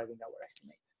is driving our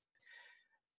estimates.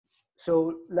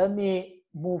 So let me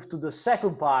move to the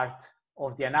second part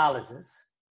of the analysis.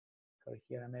 Sorry,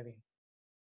 here I'm having,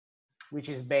 which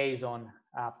is based on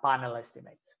panel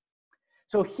estimates.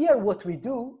 So here what we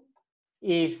do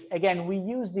is, again, we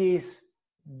use this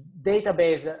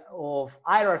database of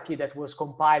hierarchy that was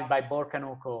compiled by Bork and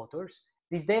co-authors.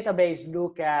 This database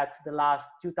looks at the last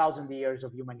 2,000 years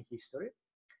of human history,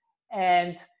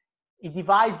 and it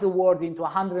divides the world into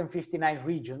 159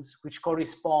 regions, which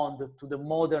correspond to the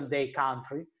modern day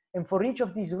country. And for each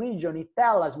of these regions, it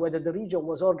tells us whether the region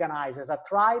was organized as a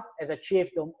tribe, as a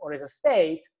chiefdom, or as a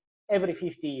state every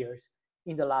 50 years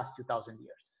in the last 2,000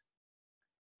 years.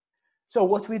 So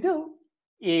what we do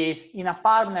is, in a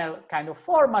panel kind of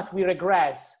format, we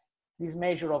regress this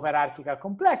measure of hierarchical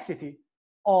complexity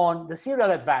on the cereal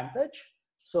advantage,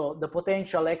 so the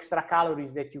potential extra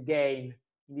calories that you gain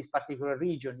in this particular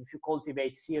region if you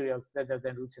cultivate cereals rather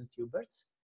than roots and tubers,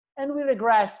 and we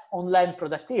regress on land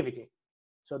productivity,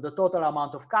 so the total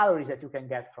amount of calories that you can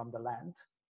get from the land.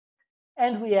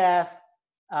 And we have,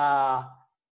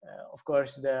 of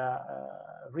course, the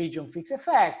region fixed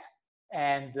effect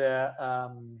and the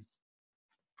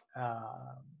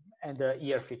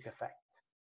year fixed effect.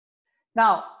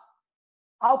 Now,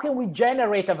 how can we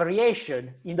generate a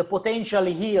variation in the potential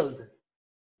yield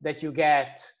that you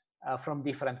get from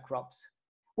different crops?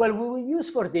 Well, we will use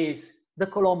for this the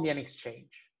Columbian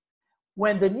exchange.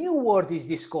 When the new world is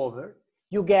discovered,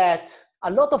 you get a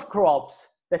lot of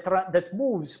crops that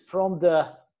moves from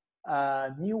the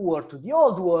new world to the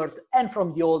old world and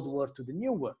from the old world to the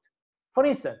new world. For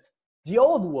instance, the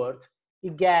old world,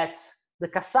 it gets the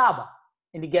cassava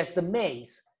and it gets the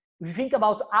maize. If you think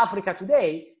about Africa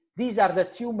today, these are the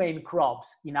two main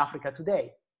crops in Africa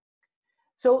today.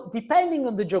 So depending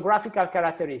on the geographical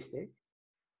characteristic,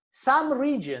 some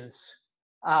regions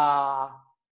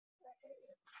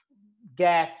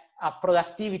get a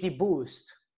productivity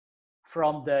boost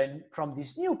from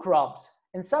these new crops,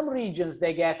 and some regions,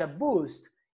 they get a boost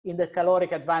in the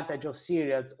caloric advantage of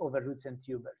cereals over roots and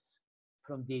tubers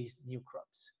from these new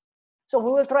crops. So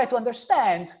we will try to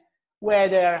understand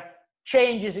whether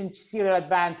changes in cereal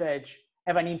advantage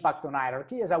have an impact on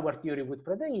hierarchy, as our theory would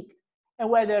predict, and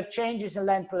whether changes in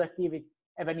land productivity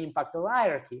have an impact on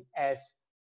hierarchy, as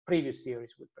previous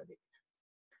theories would predict.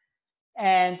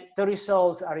 And the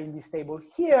results are in this table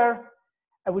here.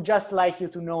 I would just like you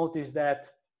to notice that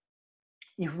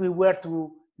if we were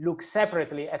to look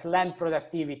separately at land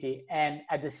productivity and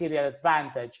at the cereal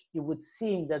advantage, it would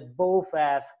seem that both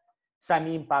have some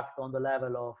impact on the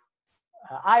level of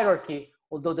hierarchy,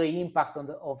 although the impact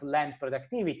of land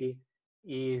productivity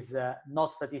is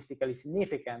not statistically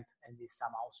significant and is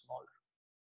somehow smaller.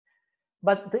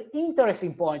 But the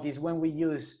interesting point is when we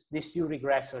use these two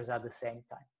regressors at the same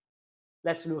time.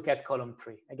 Let's look at column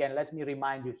 3. Again, let me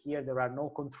remind you here, there are no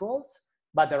controls,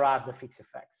 but there are the fixed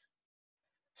effects.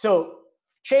 So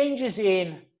changes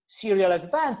in cereal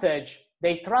advantage,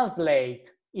 they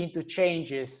translate into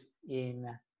changes in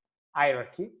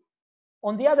hierarchy.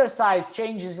 On the other side,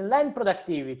 changes in land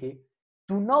productivity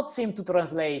do not seem to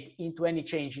translate into any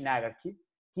change in hierarchy.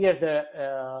 Here,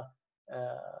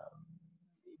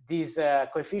 this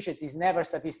coefficient is never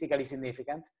statistically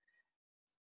significant.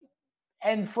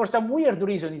 And for some weird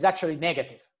reason, it's actually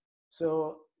negative.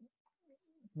 So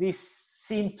this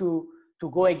seemed to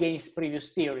go against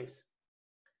previous theories.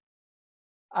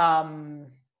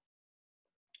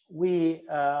 We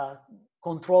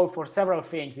control for several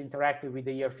things interacting with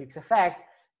the year fixed effect.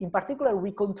 In particular,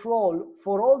 we control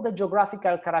for all the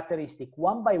geographical characteristics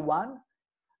one by one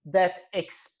that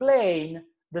explain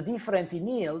the different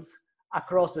yields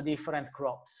across the different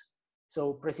crops.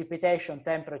 So precipitation,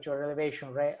 temperature,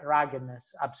 elevation,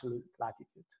 ruggedness, absolute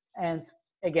latitude. And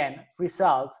again,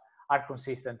 results are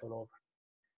consistent all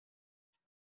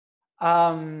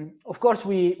over. Of course,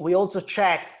 we also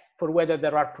check for whether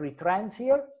there are pre-trends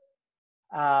here.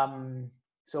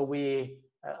 So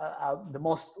the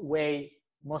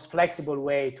most flexible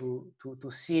way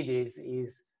to see this is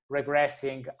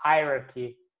regressing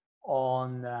hierarchy on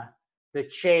the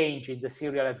change in the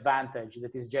serial advantage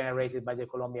that is generated by the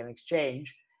Colombian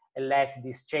exchange, and let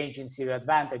this change in serial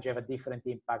advantage have a different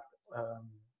impact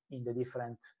in the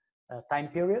different time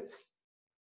period.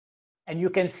 And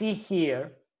you can see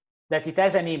here that it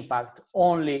has an impact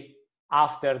only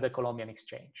after the Colombian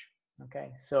exchange.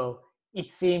 Okay, so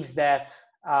it seems that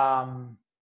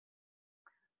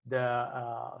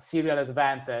the serial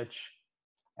advantage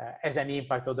has an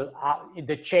impact, or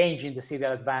the change in the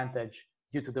serial advantage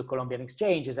due to the Colombian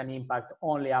exchange is an impact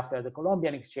only after the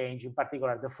Colombian exchange. In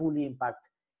particular, the full impact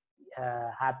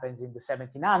happens in the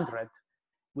 1700,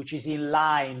 which is in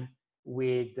line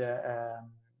with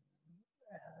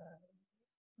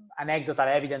anecdotal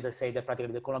evidence that say that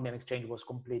practically the Colombian exchange was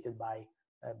completed by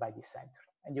this center.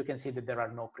 And you can see that there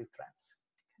are no pre-trends.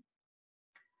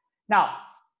 Now,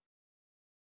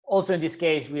 also in this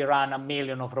case, we ran 1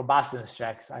 million of robustness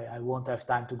checks. I won't have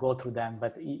time to go through them,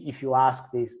 but if you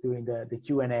ask this during the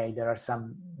Q&A, there are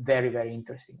some very, very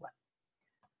interesting ones.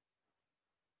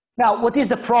 Now, what is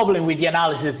the problem with the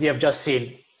analysis that we have just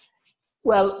seen?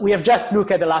 Well, we have just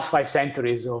looked at the last 5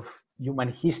 centuries of human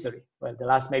history, well, the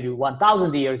last maybe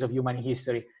 1,000 years of human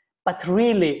history, but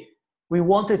really, we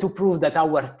wanted to prove that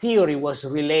our theory was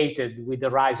related with the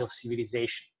rise of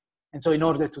civilization. And so in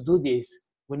order to do this,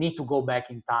 we need to go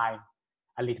back in time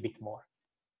a little bit more.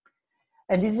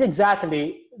 And this is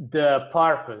exactly the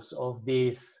purpose of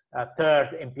this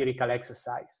third empirical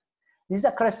exercise. This is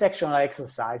a cross-sectional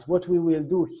exercise. What we will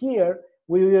do here,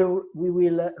 we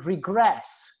will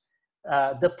regress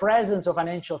the presence of an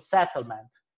ancient settlement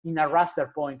in a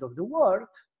raster point of the world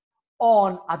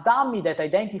on a dummy that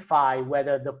identifies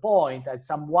whether the point had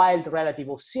some wild relative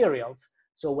of cereals,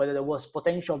 so whether there was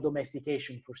potential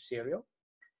domestication for cereal,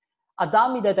 a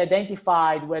dummy that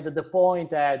identified whether the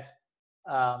point had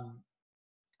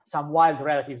some wild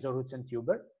relatives of roots and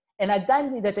tuber, and a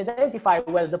dummy that identified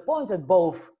whether the point had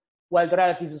both wild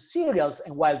relatives of cereals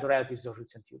and wild relatives of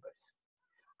roots and tubers.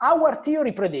 Our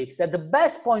theory predicts that the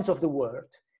best points of the world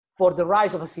for the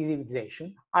rise of a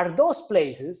civilization are those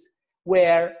places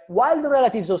where wild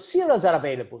relatives of cereals are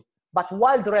available, but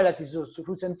wild relatives of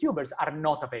roots and tubers are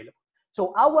not available.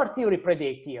 So our theory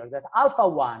predicts here that alpha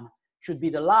 1 should be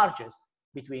the largest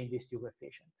between these two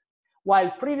coefficients,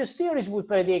 while previous theories would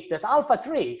predict that alpha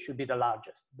 3 should be the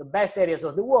largest. The best areas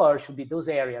of the world should be those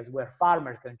areas where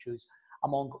farmers can choose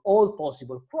among all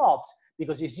possible crops,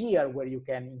 because it's here where you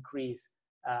can increase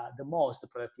the most the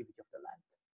productivity of the land.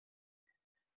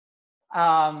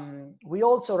 We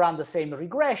also run the same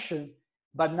regression,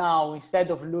 but now instead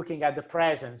of looking at the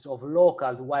presence of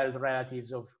local wild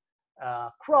relatives of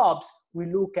crops, we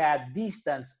look at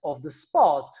distance of the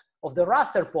spot of the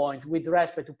raster point with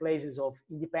respect to places of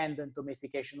independent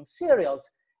domestication of cereals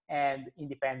and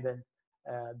independent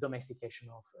domestication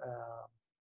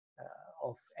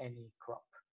of any crop.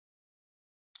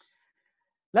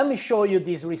 Let me show you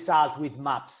this result with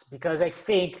maps, because I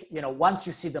think, once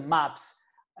you see the maps,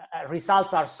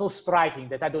 results are so striking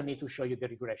that I don't need to show you the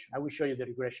regression. I will show you the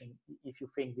regression if you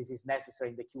think this is necessary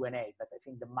in the Q&A, but I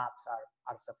think the maps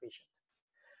are sufficient.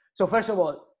 So first of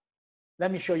all,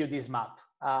 let me show you this map.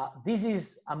 This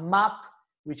is a map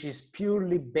which is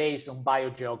purely based on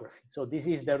biogeography. So this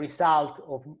is the result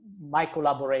of my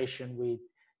collaboration with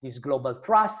this global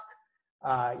trust.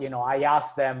 I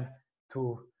asked them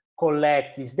to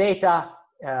collect this data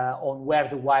on where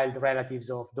the wild relatives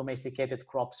of domesticated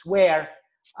crops were.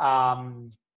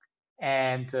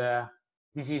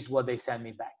 This is what they sent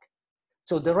me back.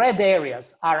 So the red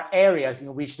areas are areas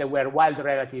in which there were wild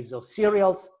relatives of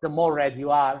cereals. The more red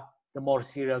you are, the more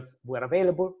cereals were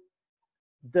available.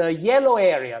 The yellow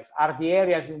areas are the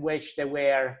areas in which there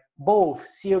were both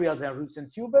cereals and roots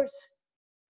and tubers.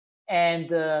 And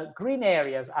the green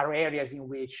areas are areas in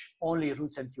which only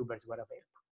roots and tubers were available.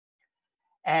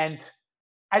 And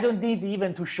I don't need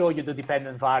even to show you the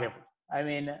dependent variable. I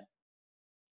mean,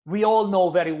 we all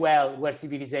know very well where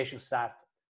civilization started.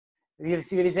 The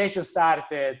civilization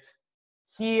started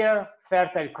here,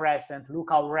 Fertile Crescent. Look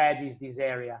how red is this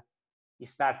area. It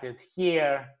started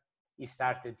here, it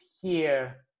started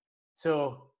here.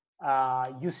 So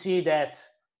you see that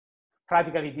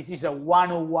practically this is a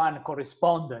 101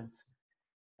 correspondence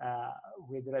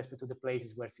with respect to the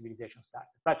places where civilization started.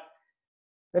 But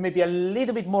let me be a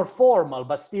little bit more formal,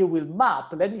 but still will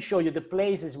map. Let me show you the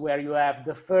places where you have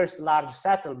the first large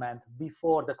settlement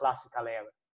before the classical era.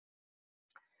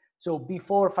 So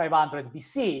before 500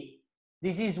 BC,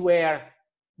 this is where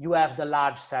you have the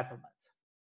large settlements.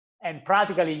 And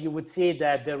practically, you would see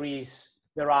that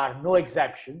there are no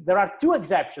exceptions. There are two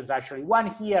exceptions, actually, one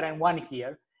here and one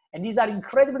here. And these are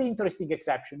incredibly interesting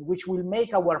exceptions, which will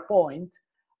make our point.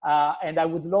 And I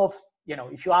would love,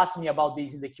 if you ask me about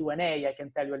this in the Q&A, I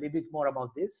can tell you a little bit more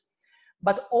about this.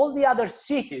 But all the other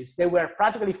cities, they were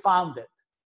practically founded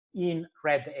in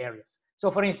red areas.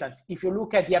 So for instance, if you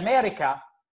look at the America,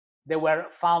 they were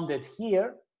founded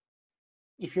here.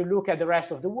 If you look at the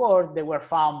rest of the world, they were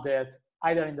founded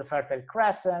either in the Fertile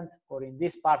Crescent or in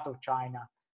this part of China.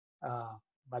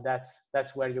 But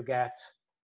that's where you get,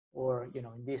 or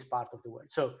in this part of the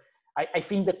world. So I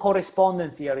think the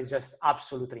correspondence here is just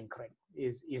absolutely incredible.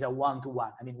 Is a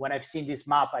one-to-one. I mean, when I've seen this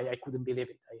map, I couldn't believe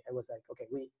it. I was like, okay,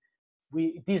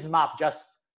 this map just,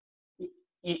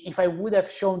 if I would have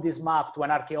shown this map to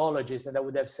an archaeologist, and I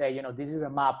would have said, this is a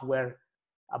map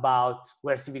about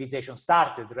where civilization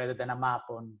started, rather than a map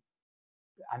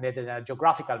rather than a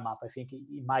geographical map, I think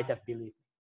he might have believed.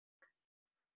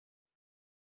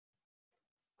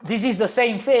 This is the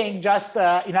same thing, just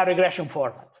in a regression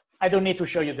format. I don't need to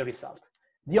show you the result.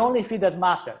 The only thing that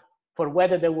matters for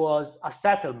whether there was a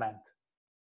settlement,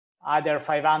 either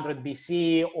 500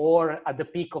 BC or at the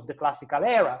peak of the classical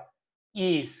era,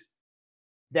 is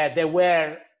that there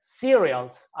were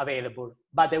cereals available,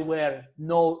 but there were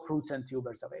no roots and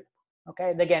tubers available.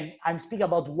 Okay, and again, I'm speaking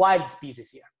about wild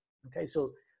species here. Okay,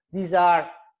 so these are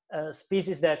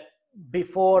species that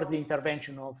before the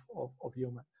intervention of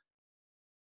humans.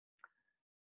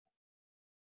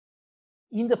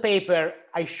 In the paper,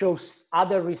 I show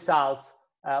other results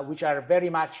which are very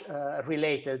much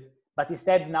related, but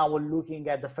instead now we're looking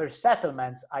at the first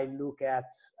settlements, I look at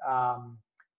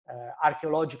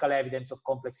archaeological evidence of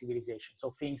complex civilization. So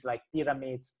things like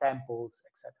pyramids, temples,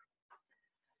 etc.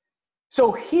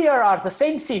 So here are the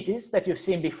same cities that you've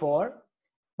seen before,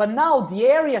 but now the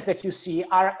areas that you see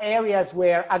are areas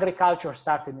where agriculture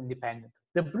started independent.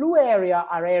 The blue area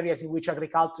are areas in which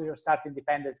agriculture started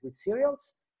independent with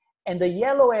cereals, and the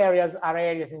yellow areas are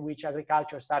areas in which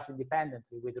agriculture started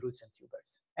independently with roots and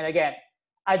tubers. And again,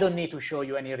 I don't need to show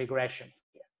you any regression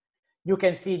here. You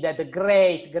can see that the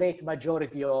great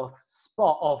majority of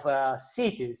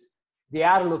cities, they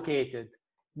are located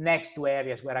next to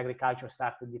areas where agriculture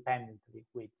started independently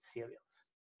with cereals.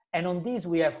 And on this,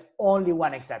 we have only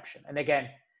one exception. And again,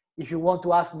 if you want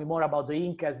to ask me more about the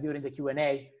Incas during the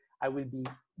Q&A, I will be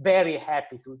very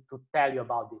happy to tell you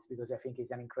about this, because I think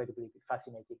it's an incredibly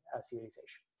fascinating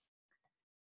civilization.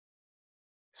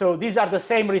 So these are the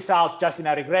same results, just in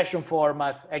a regression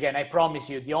format. Again, I promise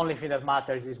you, the only thing that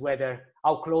matters is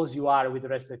how close you are with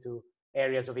respect to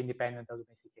areas of independent or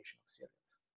domestication of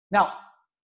cereals. Now,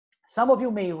 some of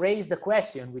you may raise the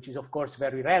question, which is of course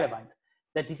very relevant,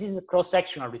 that this is a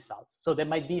cross-sectional result. So there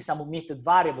might be some omitted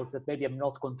variables that maybe I'm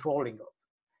not controlling of.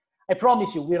 I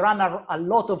promise you, we run a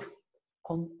lot of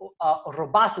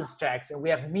robustness checks, and we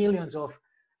have millions of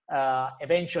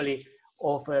eventually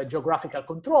of geographical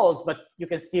controls, but you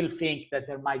can still think that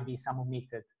there might be some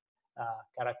omitted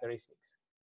characteristics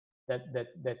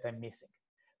that I'm missing.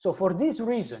 So for this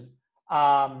reason,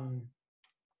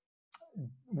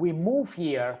 we move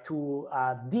here to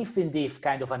a diff in diff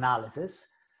kind of analysis.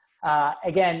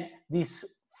 Again,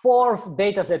 this fourth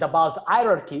data set about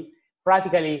hierarchy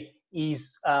practically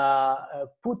is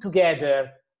put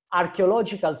together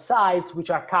archaeological sites which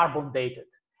are carbon dated.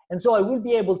 And so I will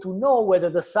be able to know whether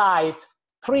the site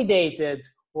predated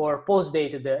or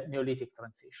post-dated the Neolithic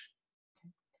transition.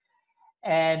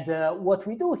 And what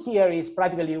we do here is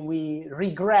practically we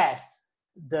regress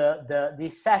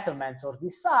these settlements or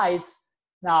these sites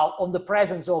now on the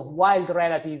presence of wild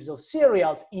relatives of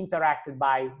cereals interacted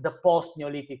by the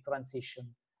post-Neolithic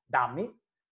transition dummy.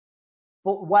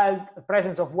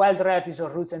 Presence of wild relatives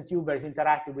or roots and tubers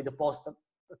interacted with the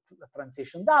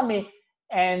post-transition dummy,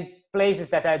 and places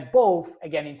that had both,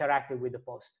 again, interacted with the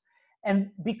post.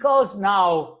 And because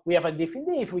now we have a diff in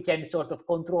diff, we can sort of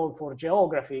control for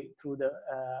geography through the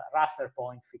raster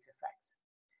point fixed effects.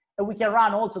 And we can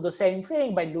run also the same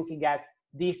thing by looking at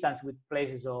distance with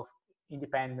places of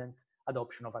independent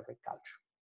adoption of agriculture.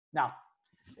 Now,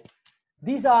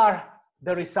 these are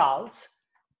the results.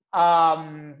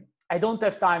 I don't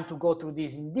have time to go through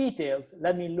these in details.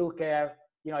 Let me look at,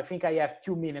 I think I have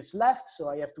 2 minutes left, so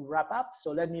I have to wrap up.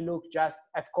 So let me look just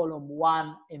at column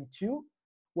 1 and 2.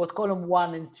 What column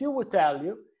 1 and 2 will tell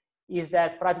you is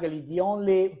that practically the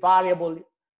only variable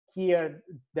here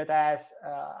that has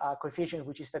a coefficient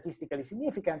which is statistically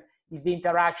significant is the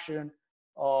interaction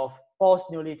of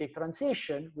post-Neolithic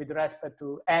transition with respect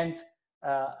to and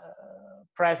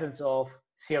presence of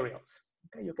cereals.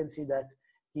 Okay, you can see that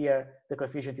here the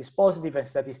coefficient is positive and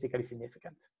statistically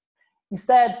significant.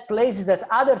 Instead, places that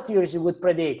other theories would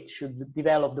predict should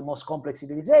develop the most complex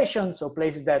civilization, so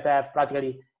places that have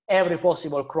practically every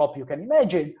possible crop you can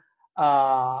imagine,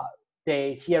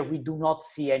 here we do not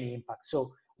see any impact.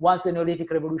 So once the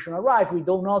Neolithic Revolution arrived, we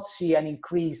do not see an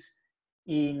increase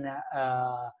in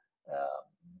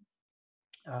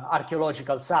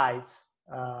archaeological sites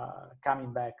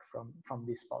coming back from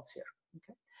these spots here.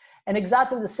 Okay? And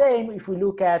exactly the same if we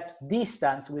look at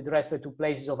distance with respect to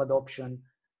places of adoption,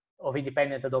 of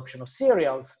independent adoption of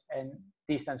cereals, and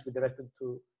distance with respect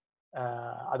to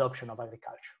adoption of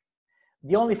agriculture.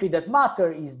 The only thing that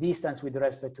matters is distance with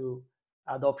respect to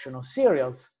adoption of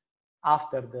cereals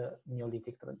after the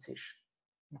Neolithic transition.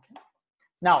 Okay.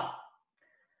 Now,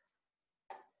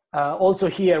 also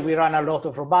here we run a lot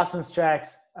of robustness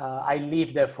checks. I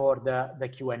leave there for the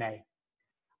Q&A.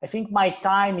 I think my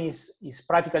time is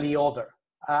practically over.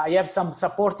 I have some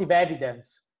supportive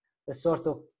evidence that sort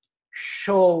of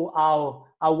show how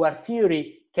our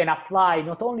theory can apply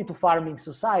not only to farming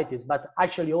societies, but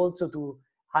actually also to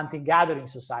hunting-gathering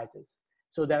societies.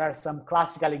 So there are some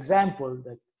classical examples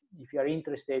that if you are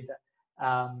interested,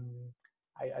 I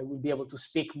will be able to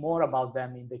speak more about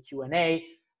them in the Q&A,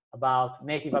 about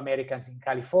Native Americans in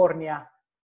California,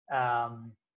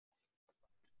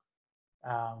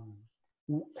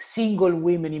 single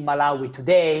women in Malawi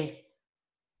today,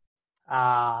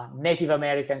 Native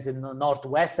Americans in the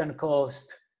Northwestern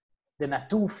coast, the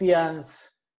Natufians,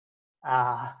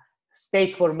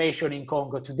 state formation in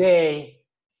Congo today,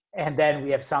 and then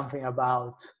we have something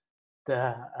about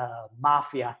the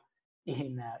mafia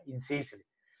in Sicily.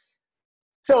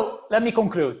 So let me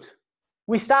conclude.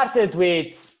 We started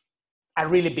with a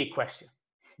really big question,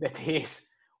 that is,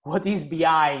 what is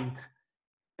behind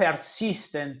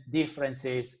persistent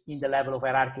differences in the level of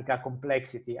hierarchical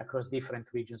complexity across different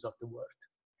regions of the world?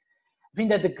 I think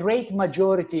that the great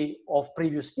majority of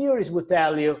previous theories would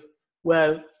tell you,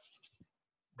 well,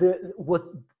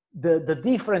 the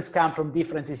difference comes from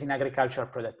differences in agricultural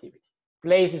productivity.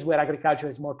 Places where agriculture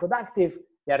is more productive,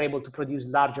 they are able to produce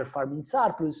larger farming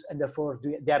surplus, and therefore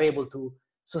they are able to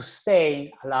sustain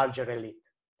a larger elite.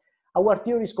 Our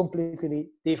theory is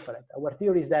completely different. Our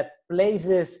theory is that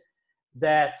places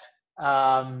that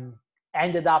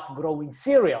ended up growing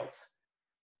cereals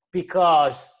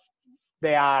because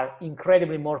they are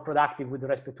incredibly more productive with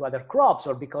respect to other crops,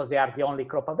 or because they are the only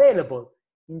crop available,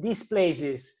 in these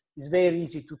places it's very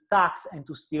easy to tax and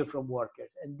to steal from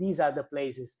workers. And these are the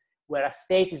places where a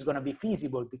state is going to be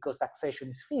feasible because taxation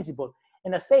is feasible,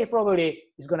 and a state probably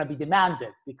is going to be demanded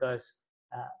because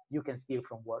you can steal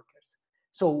from workers.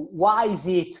 So why is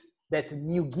it that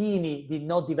New Guinea did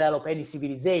not develop any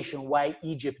civilization while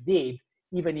Egypt did,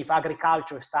 even if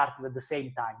agriculture started at the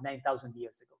same time, 9,000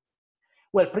 years ago?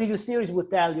 Well, previous theories would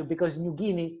tell you because New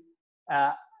Guinea,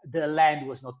 the land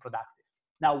was not productive.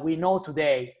 Now, we know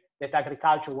today that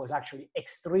agriculture was actually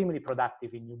extremely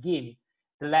productive in New Guinea.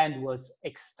 The land was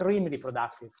extremely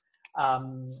productive.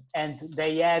 And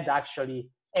they had actually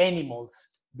animals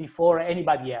before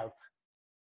anybody else.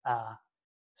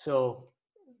 So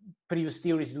previous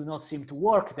theories do not seem to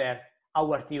work there.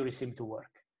 Our theories seem to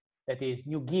work. That is,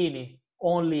 New Guinea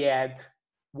only had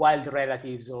wild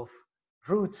relatives of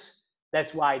roots.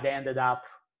 That's why they ended up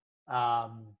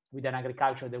with an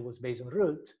agriculture that was based on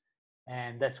root.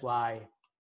 And that's why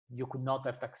you could not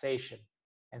have taxation,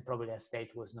 and probably a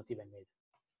state was not even needed.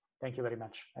 Thank you very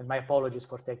much. And my apologies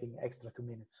for taking extra 2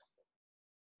 minutes.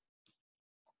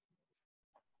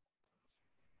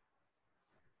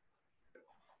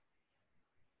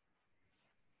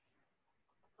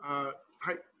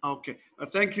 Hi. Okay.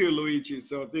 Thank you, Luigi.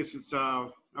 So this is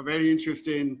a very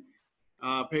interesting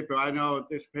paper. I know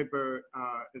this paper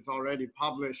is already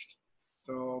published,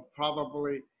 so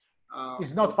probably.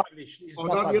 It's not published. It's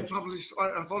not yet published.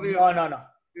 I thought it. No.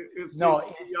 It's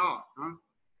no. Huh?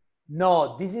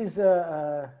 No, this is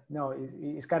no.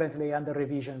 It's currently under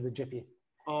revision with JP.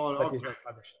 Oh, but okay. It's not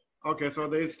published. Okay, so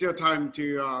there's still time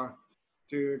to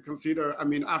consider. I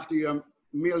mean, after your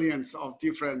millions of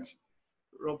different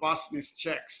robustness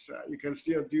checks, you can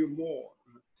still do more.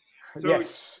 So,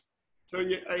 yes. So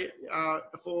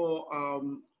for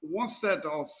one set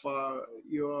of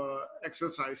your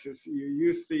exercises, you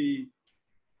use the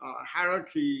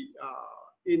hierarchy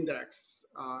index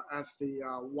as the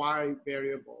Y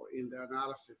variable in the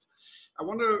analysis. I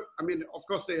wonder, I mean, of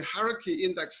course, the hierarchy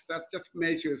index, that just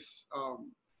measures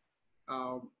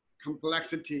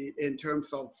complexity in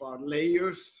terms of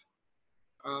layers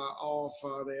of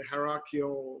the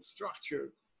hierarchical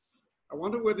structure. I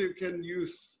wonder whether you can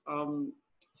use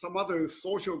some other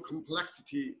social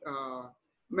complexity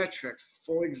metrics.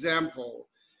 For example,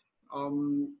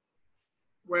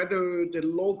 whether the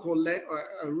local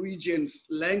region's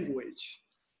language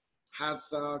has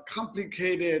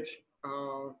complicated,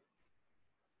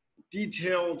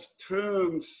 detailed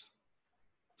terms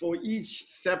for each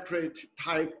separate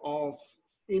type of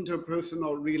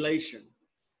interpersonal relation.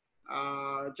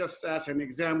 Just as an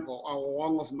example,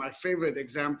 one of my favorite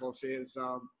examples is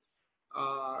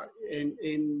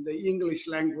in the English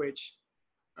language,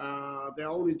 there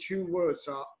are only two words,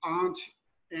 aunt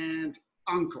and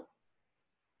uncle,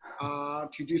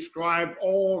 to describe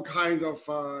all kinds of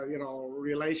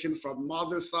relations from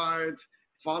mother's side,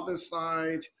 father's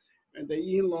side, and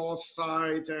the in-laws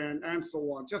side, and so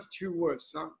on. Just two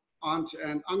words, aunt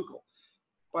and uncle.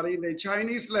 But in the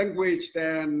Chinese language,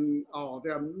 then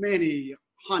there are many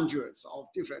hundreds of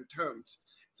different terms.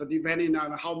 So depending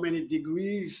on how many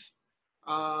degrees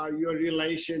your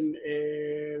relation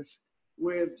is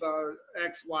with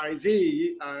X, Y,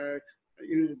 Z,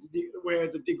 where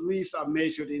the degrees are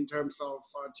measured in terms of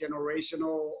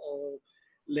generational or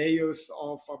layers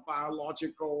of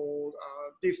biological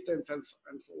distance and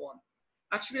so on.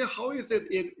 Actually, how is it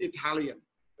in Italian?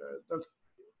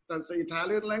 Does the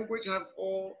Italian language have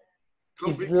all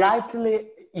complicated?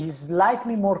 Is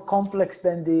slightly more complex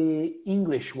than the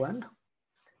English one,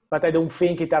 but I don't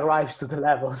think it arrives to the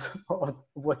levels of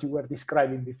what you were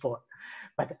describing before.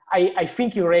 But I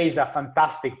think you raise a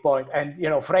fantastic point, and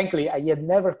frankly, I had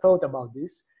never thought about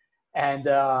this, and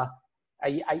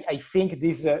I think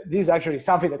this is actually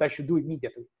something that I should do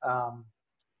immediately.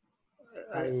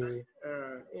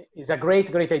 It's a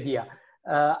great idea.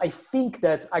 I think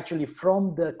that actually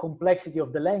from the complexity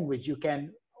of the language, you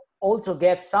can also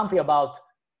get something about,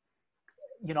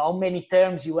 how many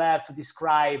terms you have to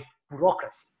describe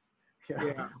bureaucracy.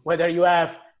 Yeah. Whether you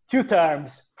have two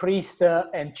terms, priest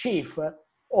and chief,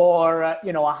 or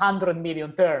 100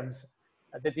 million terms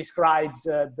that describes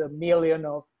the million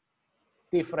of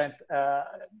different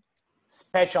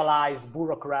specialized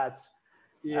bureaucrats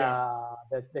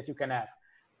that you can have.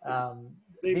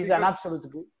 This is an absolute.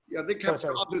 Yeah, they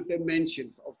capture other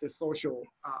dimensions of the social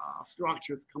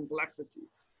structures, complexity,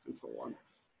 and so on.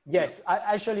 Yes,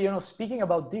 actually, speaking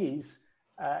about this,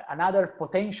 another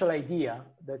potential idea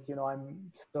that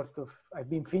I've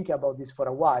been thinking about this for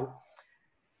a while.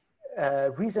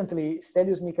 Recently,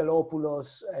 Stelios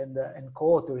Michalopoulos and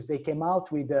co-authors, they came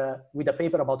out with a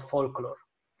paper about folklore,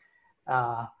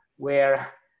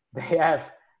 where they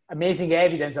have amazing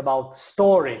evidence about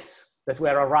stories that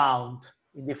were around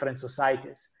in different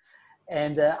societies,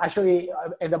 and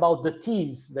about the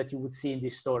themes that you would see in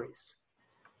these stories.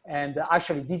 And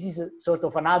actually, this is sort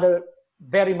of another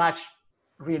very much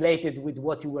related with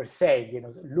what you were saying.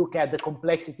 Look at the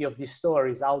complexity of these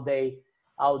stories, how they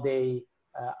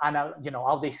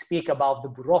speak about the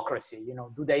bureaucracy.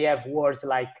 Do they have words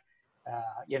like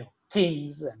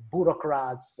kings and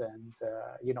bureaucrats and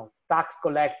tax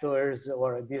collectors,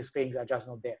 or these things are just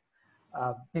not there?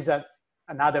 This is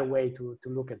another way to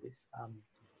look at this.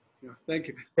 Yeah, thank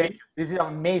you. Thank you. This is an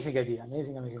amazing idea.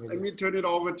 Amazing idea. Let me turn it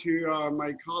over to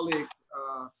my colleague,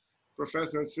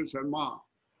 Professor Chen Ma.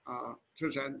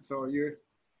 Chen, so you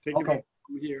take it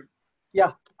from here.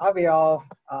 Yeah, I will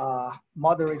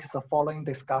moderate the following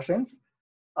discussions.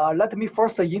 Let me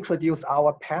first introduce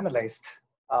our panelists,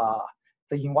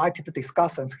 the invited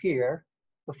discussants here.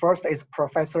 The first is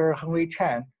Professor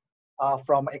Chen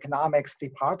from Economics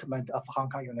Department of Hong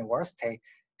Kong University.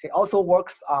 He also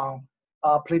works on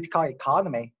political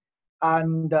economy.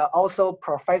 And also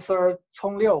Professor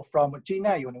Cong Liu from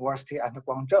Jinan University and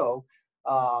Guangzhou.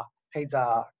 He's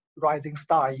a rising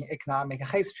star in economic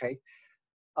history.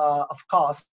 Of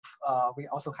course, we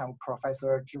also have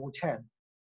Professor Zhu Chen.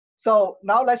 So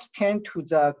now let's turn to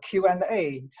the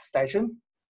Q&A session.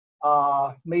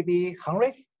 Maybe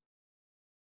Henry?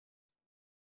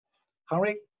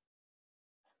 Henry?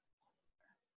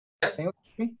 Yes. Can you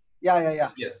hear me? Yeah.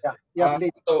 Yes. Yeah,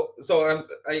 please. So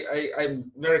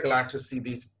I'm very glad to see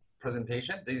this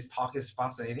presentation. This talk is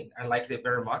fascinating. I liked it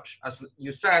very much. As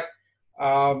you said,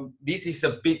 this is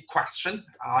a big question.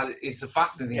 It's a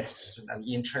fascinating question and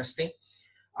interesting.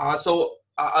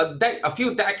 A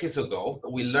few decades ago,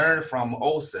 we learned from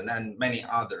Olson and many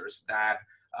others that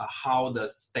how the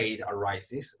state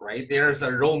arises, right? There's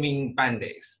a roaming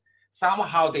bandits.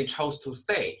 Somehow they chose to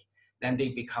stay, then they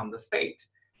become the state.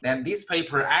 Then this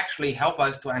paper actually help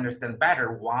us to understand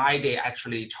better why they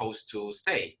actually chose to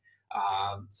stay.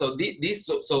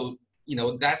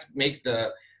 That's make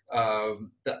the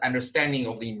understanding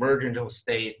of the emergence of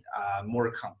state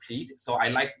more complete. So I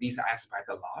like this aspect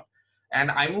a lot. And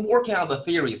I'm working on the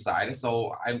theory side.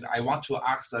 So I want to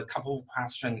ask a couple of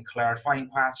questions, clarifying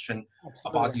questions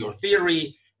about your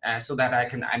theory so that I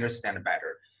can understand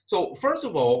better. So first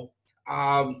of all,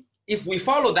 if we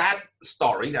follow that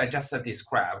story I just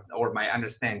described, or my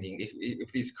understanding, if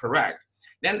this is correct,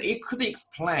 then it could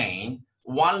explain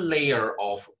one layer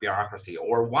of bureaucracy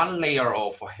or one layer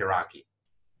of hierarchy.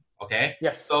 Okay.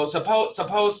 Yes. So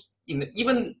suppose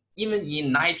even in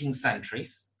 19th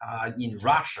centuries, in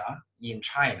Russia, in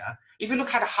China, if you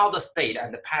look at how the state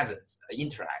and the peasants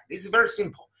interact, it's very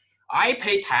simple. I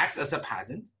pay tax as a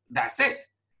peasant. That's it.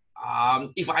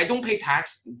 If I don't pay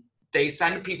tax, they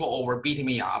send people over beating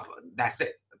me up. That's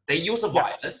it. They use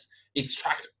violence,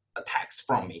 extract a tax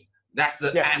from me. That's the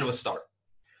end of the story.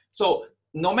 So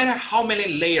no matter how many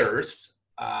layers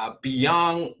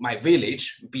beyond my village,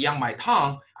 beyond my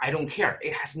town, I don't care.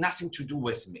 It has nothing to do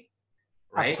with me,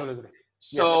 right? Absolutely.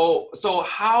 So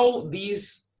how these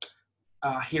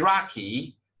hierarchy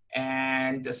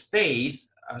and the states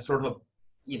sort of,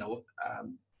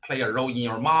 play a role in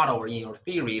your model or in your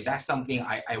theory, that's something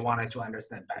I wanted to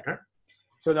understand better.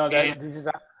 So now this is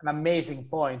an amazing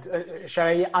point. Shall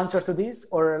I answer to this,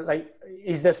 or like,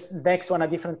 is this next one a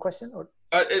different question? Or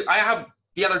I have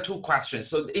the other two questions.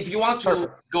 So if you want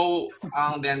to go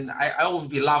on, then I will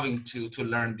be loving to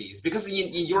learn these, because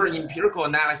in your empirical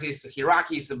analysis,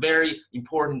 hierarchy is a very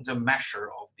important measure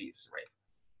of this, right?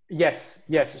 Yes.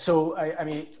 So I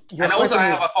mean, and also I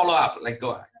have a follow-up. Like, go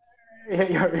ahead.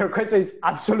 Your question is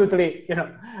absolutely,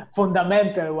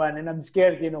 fundamental one, and I'm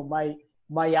scared,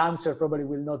 my answer probably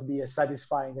will not be as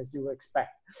satisfying as you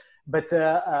expect. But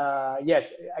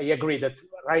yes, I agree that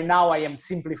right now I am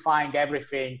simplifying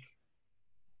everything,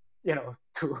 on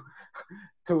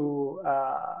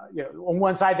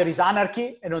one side there is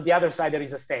anarchy, and on the other side there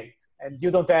is a state, and you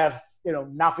don't have,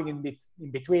 nothing in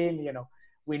between.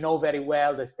 We know very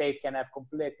well the state can have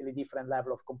completely different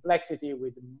level of complexity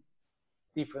with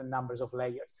different numbers of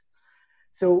layers.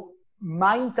 So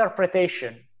my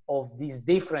interpretation of these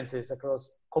differences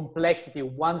across complexity,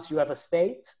 once you have a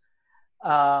state,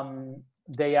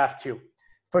 they are two.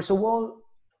 First of all,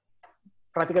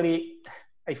 practically,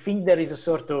 I think there is a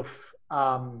sort of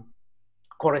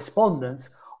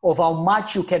correspondence of how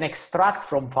much you can extract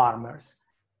from farmers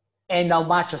and how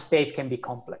much a state can be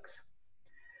complex.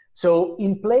 So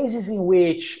in places in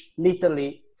which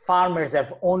literally farmers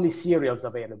have only cereals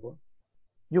available,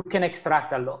 you can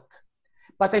extract a lot.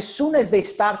 But as soon as they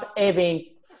start having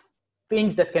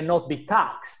things that cannot be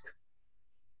taxed,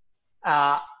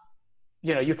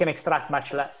 you can extract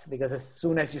much less, because as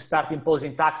soon as you start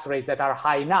imposing tax rates that are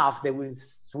high enough, they will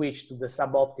switch to the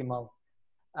suboptimal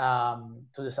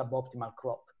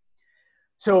crop.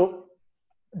 So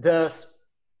the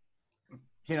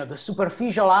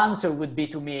superficial answer would be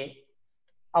to me,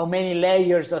 how many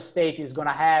layers a state is going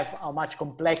to have, how much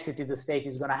complexity the state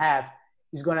is going to have,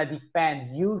 is going to depend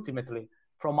ultimately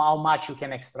from how much you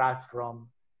can extract from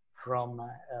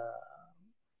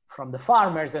the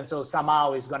farmers. And so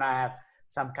somehow it's going to have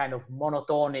some kind of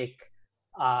monotonic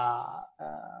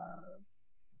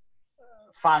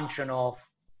function of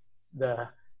the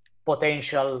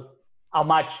potential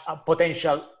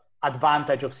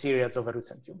advantage of cereals over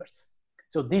roots and tubers.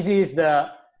 So this is the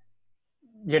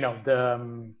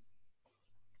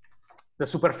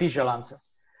superficial answer.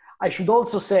 I should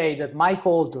also say that my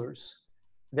co-authors,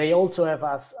 they also have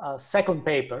a second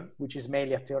paper, which is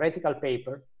mainly a theoretical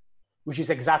paper, which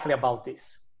is exactly about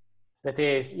this. That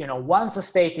is, once a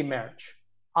state emerges,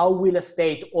 how will a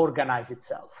state organize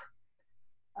itself?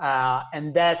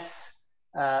 And that's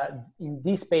in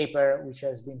this paper, which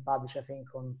has been published, I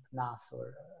think, on PNAS,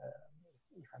 or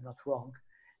if I'm not wrong,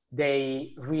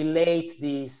 they relate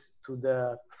this to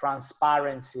the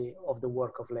transparency of the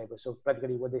work of labor. So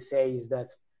practically what they say is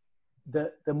that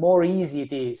the more easy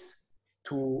it is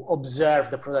to observe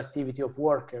the productivity of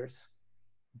workers,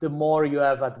 the more you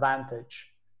have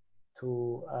advantage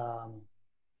to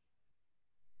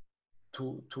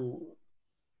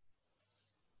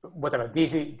whatever.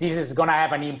 This is going to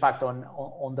have an impact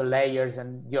on the layers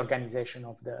and the organization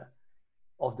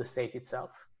of the state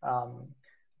itself.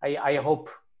 I hope,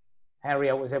 Henry,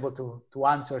 I was able to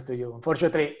answer to you.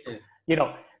 Unfortunately,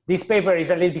 this paper is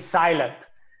a little bit silent.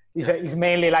 It's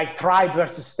mainly like tribe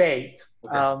versus state,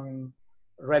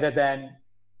 rather than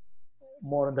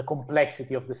more on the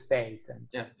complexity of the state.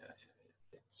 And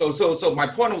So my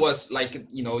point was, like,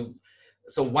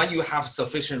 so when you have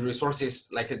sufficient resources,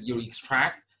 like you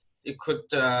extract, it could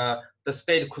the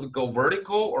state could go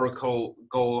vertical or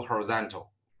go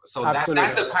horizontal. So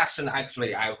that's a question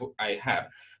actually I have,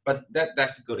 but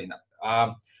that's good enough.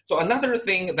 So another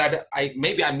thing that I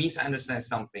misunderstand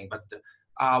something, but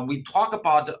we talk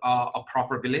about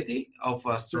appropriability of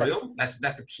cereal. Yes.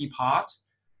 That's a key part.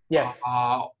 Yes.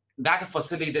 That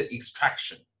facilitated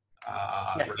extraction,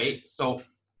 yes. Right? So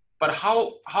But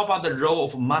how about the role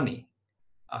of money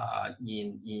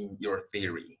in your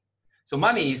theory? So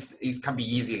money can be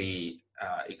easily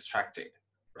extracted,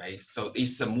 right? So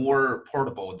it's more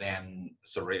portable than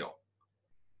surreal.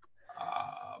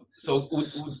 So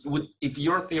would if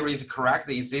your theory is correct,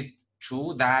 is it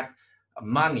true that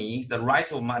money, the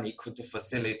rise of money, could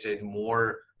facilitate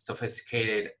more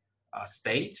sophisticated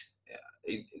state?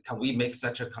 Can we make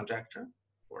such a conjecture?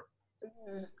 Or?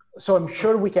 So I'm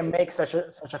sure we can make such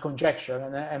a conjecture,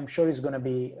 and I'm sure it's going to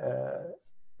be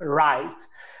right.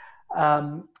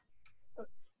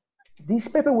 This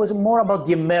paper was more about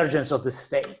the emergence of the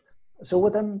state. So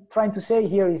what I'm trying to say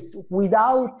here is,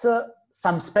 without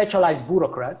some specialized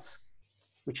bureaucrats,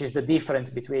 which is the difference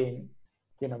between,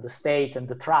 you know, the state and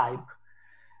the tribe,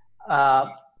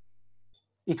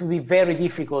 it would be very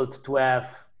difficult to have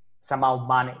somehow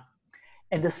money.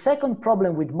 And the second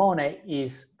problem with money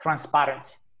is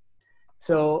transparency.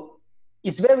 So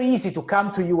it's very easy to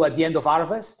come to you at the end of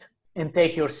harvest and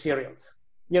take your cereals.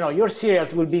 You know, your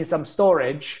cereals will be in some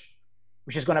storage,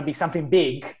 which is going to be something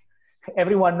big.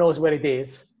 Everyone knows where it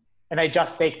is, and I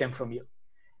just take them from you.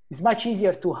 It's much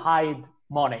easier to hide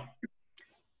money.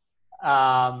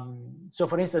 So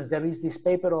for instance, there is this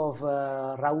paper of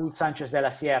Raúl Sánchez de la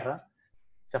Sierra.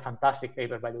 It's a fantastic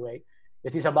paper, by the way,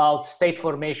 that is about state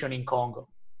formation in Congo.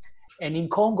 And in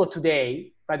Congo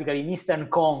today, practically in Eastern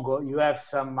Congo, you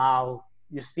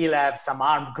still have some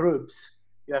armed groups.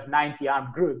 You have 90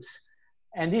 armed groups,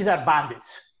 and these are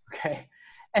bandits, okay?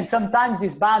 And sometimes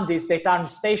these bandits, they turn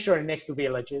stationary next to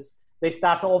villages. They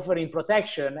start offering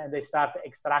protection, and they start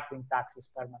extracting taxes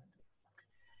permanently.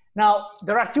 Now,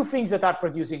 there are two things that are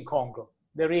produced in Congo.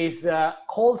 There is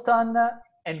coltan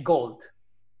and gold.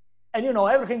 And you know,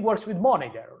 everything works with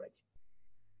money there already.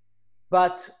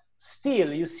 But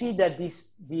still, you see that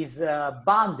these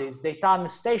bandits, they turn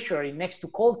stationary next to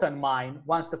coltan mine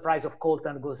once the price of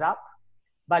coltan goes up,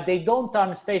 but they don't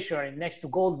turn stationary next to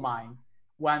gold mine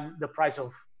when the price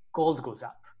of gold goes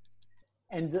up.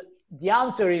 And the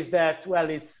answer is that, well,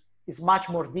 it's much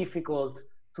more difficult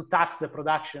to tax the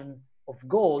production of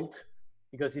gold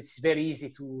because it's very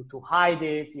easy to hide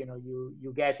it. You know,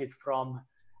 you get it from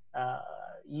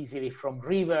easily from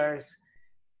rivers,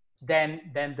 than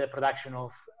the production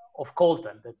of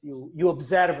coltan that you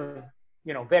observe,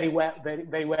 you know, very well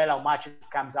how much it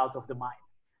comes out of the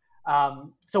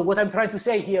mine. So what I'm trying to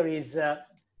say here is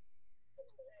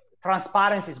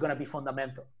transparency is going to be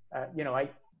fundamental. You know, I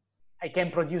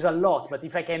can produce a lot, but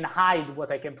if I can hide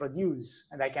what I can produce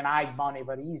and I can hide money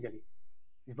very easily,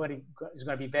 it's going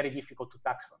to be very difficult to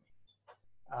tax for me.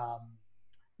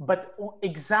 But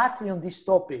exactly on these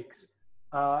topics,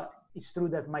 it's true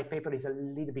that my paper is a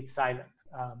little bit silent.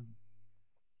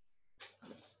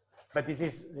 But this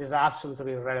is an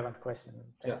absolutely relevant question.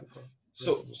 Thank you for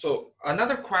so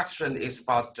another question is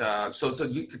about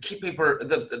the key paper,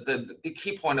 the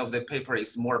key point of the paper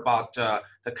is more about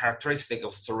the characteristic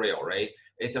of surreal, right?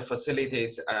 It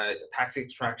facilitates tax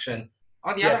extraction.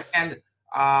 On the other hand,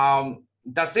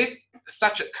 does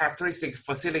such a characteristic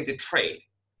facilitate trade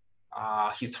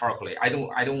historically? I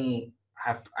don't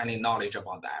have any knowledge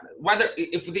about that. Whether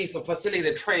if these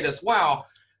facilitate trade as well,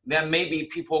 then maybe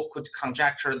people could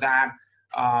conjecture that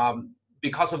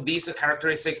because of these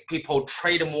characteristics, people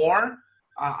trade more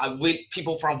with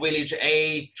people from village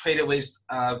A, trade with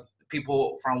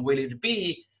people from village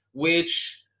B,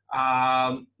 which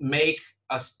make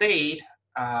a state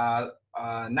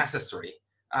necessary.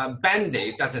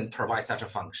 Band-Aid doesn't provide such a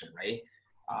function, right?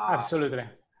 Absolutely.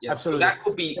 Yeah, absolutely. So that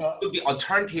could be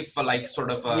alternative for like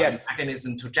sort of a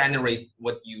mechanism to generate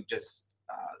what you just.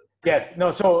 Yes.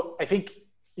 No. So I think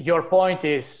your point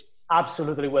is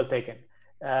absolutely well taken.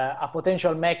 A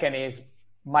potential mechanism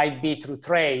might be through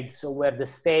trade. So where the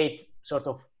state sort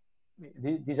of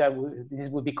this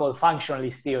would be called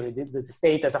functionalist theory. The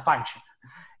state as a function,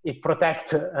 it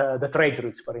protects the trade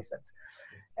routes, for instance.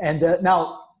 And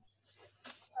now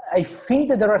I think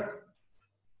that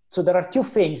there are two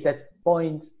things that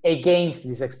point against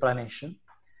this explanation.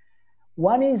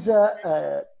 One is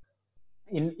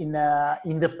in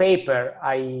the paper,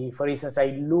 for instance, I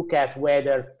look at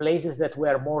whether places that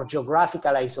were more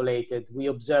geographically isolated, we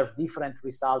observe different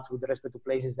results with respect to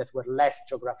places that were less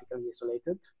geographically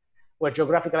isolated. Where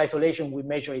geographical isolation, we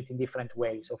measure it in different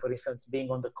ways. So for instance, being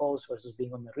on the coast versus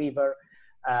being on the river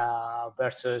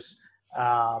versus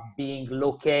being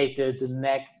located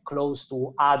close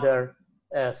to other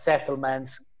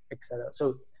settlements, etc.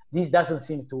 So this doesn't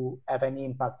seem to have any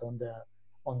impact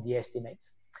on the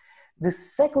estimates. The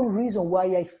second reason why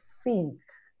I think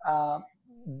the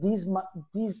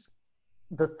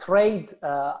trade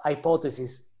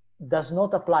hypothesis does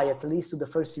not apply, at least to the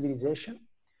first civilization,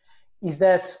 is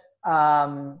that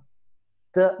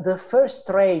the first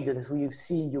trade that we've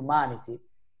seen in humanity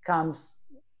comes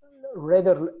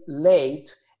rather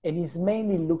late and is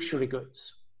mainly luxury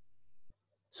goods.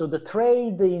 So the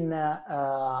trade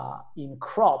in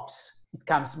crops, it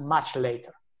comes much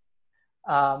later.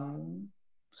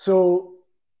 So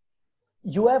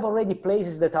you have already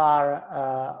places that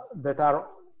are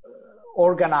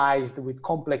organized with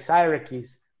complex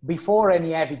hierarchies before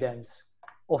any evidence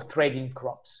of trading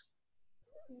crops,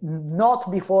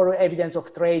 not before evidence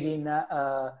of trade in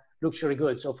luxury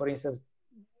goods. So, for instance,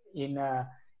 in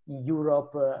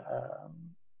Europe,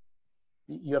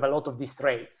 you have a lot of these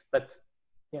trades, but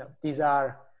these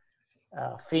are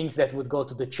things that would go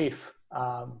to the chief,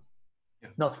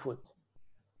 not food.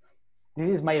 This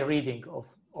is my reading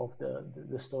of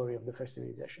the story of the first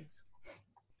civilizations.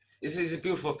 This is a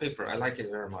beautiful paper. I like it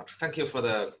very much. Thank you for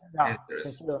the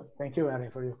answers. Thank you, Aaron,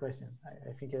 for your question.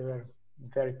 I think they were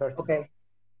very pertinent.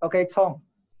 Okay, Cong.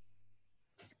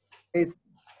 Please.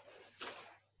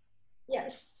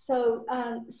 Yes. So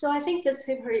I think this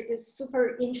paper is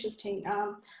super interesting.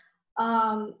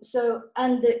 And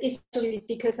it's actually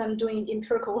because I'm doing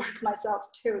empirical work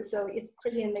myself too. So it's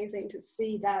pretty amazing to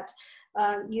see that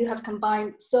you have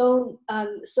combined so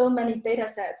many data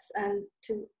sets and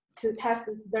to test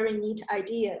this very neat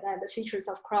idea that the features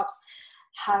of crops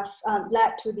have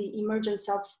led to the emergence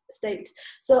of state.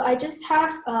 So I just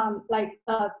have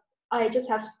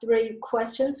three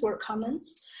questions or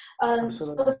comments.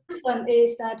 So the first one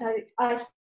is that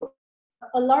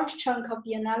a large chunk of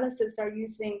the analysis are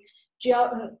using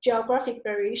geographic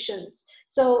variations.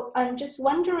 So I'm just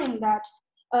wondering that,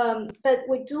 but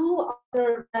we do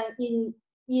observe that in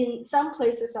some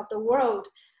places of the world,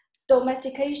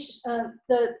 domestication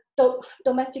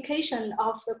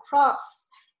of the crops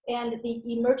and the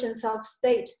emergence of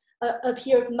state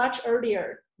appeared much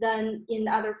earlier than in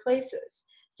other places.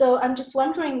 So I'm just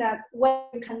wondering that whether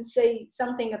you can say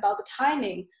something about the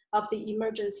timing of the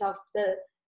emergence of the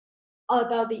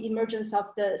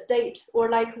state, or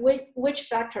like which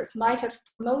factors might have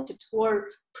promoted or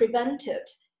prevented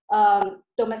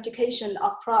domestication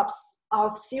of crops,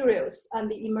 of cereals, and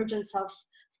the emergence of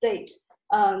state.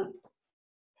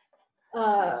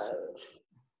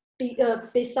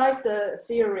 Besides the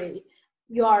theory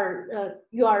you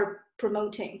are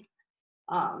promoting,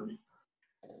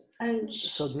 and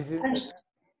so this is.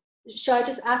 Shall I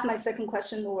just ask my second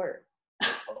question, or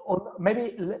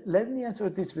maybe let me answer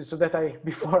this so that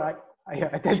before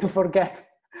I tend to forget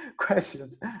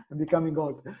questions. I'm becoming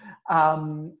old.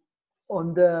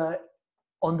 On the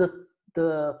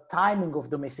timing of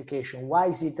domestication, why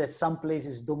is it that some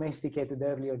places domesticated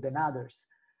earlier than others?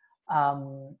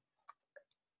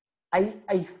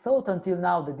 I thought until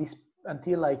now that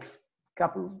until like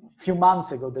few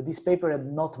months ago, that this paper had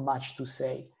not much to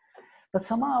say, but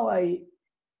somehow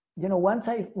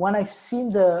when I've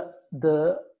seen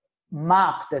the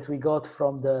map that we got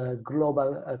from the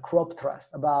Global Crop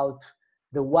Trust about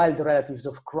the wild relatives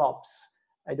of crops.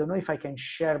 I don't know if I can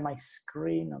share my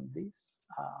screen on this.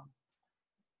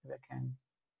 If I can.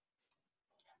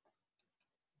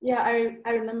 Yeah,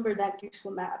 I remember that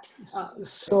beautiful map.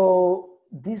 So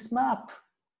this map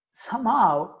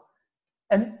somehow,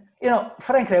 and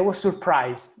frankly, I was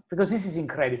surprised because this is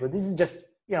incredible. This is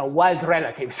just wild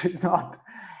relatives. It's not,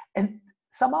 and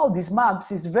somehow these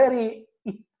maps is very.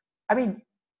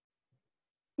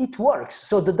 It works.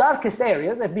 So the darkest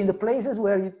areas have been the places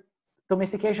where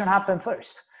domestication happened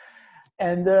first.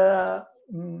 And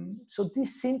so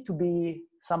this seemed to be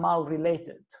somehow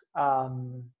related.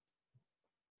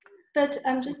 But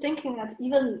I'm just thinking that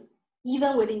even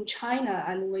within China,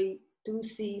 and we do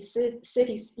see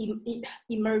cities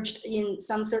emerged in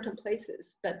some certain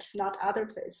places, but not other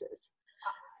places.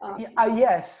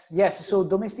 Yes. So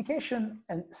domestication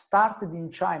started in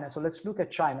China. So let's look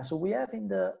at China. So we have in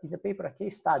the paper a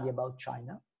case study about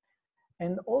China,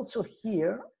 and also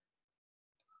here,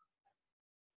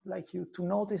 like you to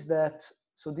notice that.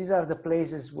 So these are the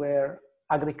places where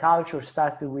agriculture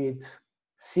started with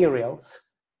cereals,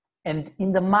 and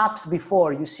in the maps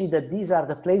before, you see that these are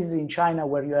the places in China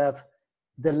where you have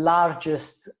the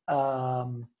largest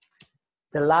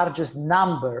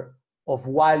number of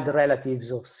wild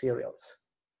relatives of cereals.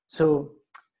 So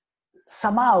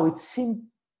somehow it seemed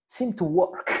to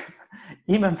work,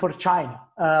 even for China.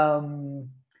 I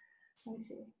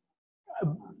see.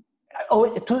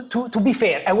 To be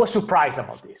fair, I was surprised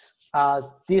about this.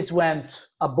 This went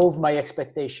above my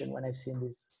expectation when I've seen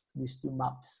these two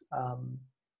maps.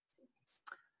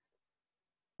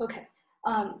 Okay.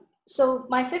 So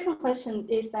my second question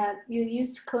is that you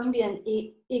used Columbian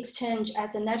exchange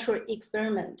as a natural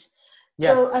experiment.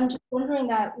 Yes. So I'm just wondering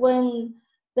that when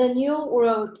the new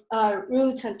world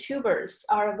roots and tubers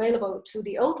are available to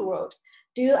the old world,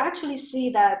 do you actually see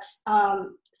that,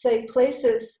 say,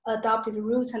 places adopted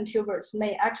roots and tubers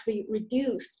may actually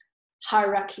reduce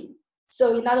hierarchy?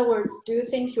 So in other words, do you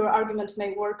think your argument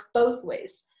may work both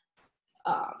ways?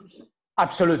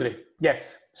 Absolutely,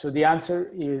 yes. So the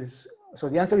answer is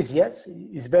yes.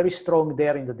 It's very strong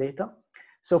there in the data.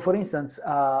 So for instance,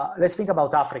 let's think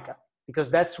about Africa,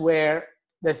 because that's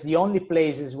the only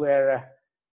places where,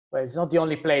 well, it's not the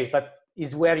only place, but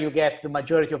is where you get the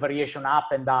majority of variation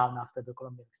up and down after the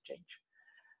Columbian exchange.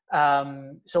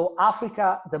 So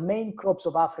Africa, the main crops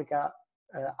of Africa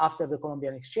after the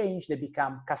Columbian exchange, they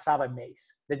become cassava and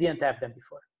maize. They didn't have them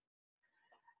before.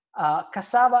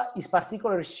 Cassava is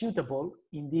particularly suitable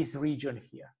in this region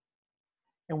here.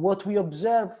 And what we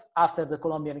observe after the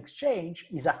Columbian exchange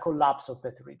is a collapse of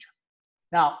that region.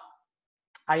 Now,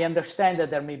 I understand that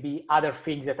there may be other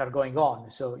things that are going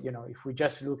on. So, you know, if we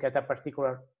just look at a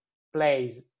particular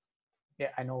place, yeah,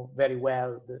 I know very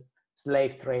well the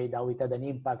slave trade, how it had an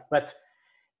impact, but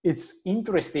it's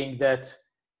interesting that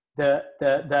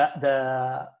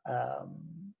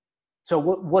so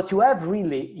what you have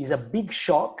really is a big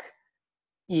shock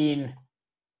in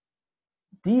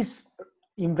this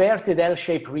inverted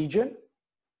L-shaped region.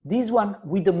 This one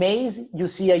with the maize, you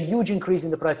see a huge increase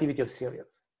in the productivity of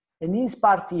cereals. And in this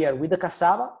part here with the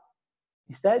cassava,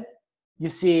 instead, you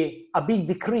see a big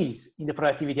decrease in the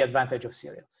productivity advantage of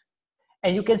cereals.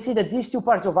 And you can see that these two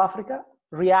parts of Africa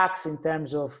reacts in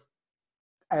terms of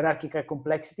hierarchical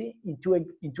complexity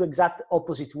into exact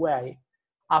opposite way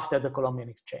after the Columbian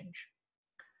exchange.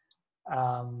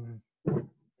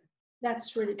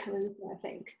 That's really convincing, I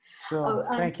think. So,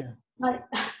 thank you.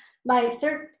 My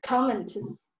third comment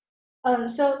is,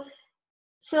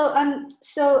 so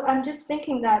I'm just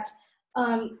thinking that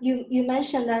you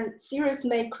mentioned that cereals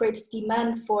may create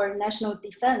demand for national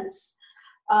defense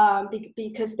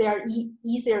because they are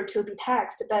easier to be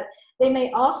taxed, but they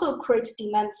may also create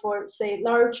demand for, say,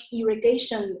 large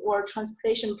irrigation or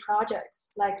transportation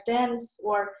projects like dams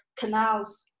or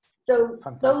canals. So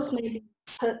Fantastic. those may be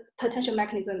potential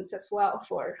mechanisms as well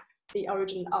for the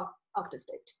origin of the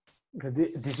state.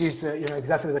 This is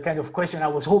exactly the kind of question I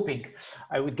was hoping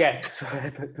I would get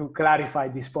to clarify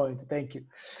this point. Thank you.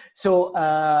 So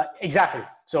exactly.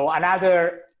 So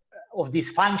another of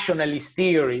these functionalist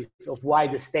theories of why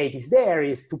the state is there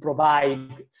is to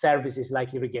provide services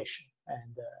like irrigation.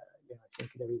 And I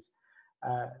think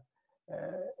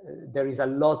there is a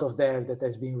lot of there that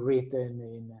has been written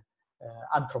in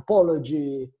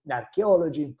anthropology, in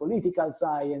archaeology, in political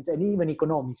science, and even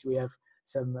economics. We have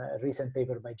some recent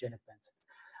paper by Janet Benson.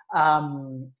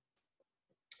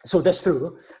 So that's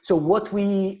true. So what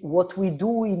we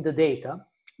do in the data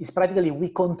is practically we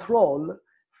control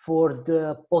for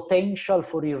the potential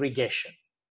for irrigation.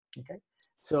 Okay.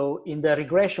 So in the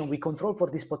regression, we control for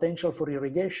this potential for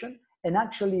irrigation, and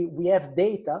actually we have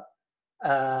data.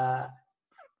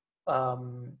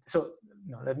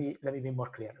 Let me be more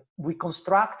clear. We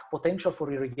construct potential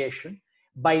for irrigation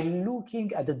by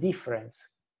looking at the difference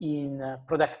in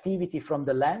productivity from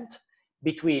the land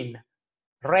between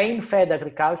rain-fed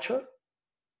agriculture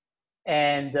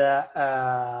and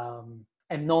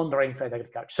non-rain-fed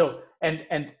agriculture. So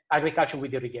and agriculture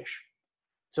with irrigation.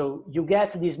 So you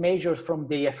get these measures from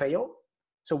the FAO.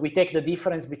 So we take the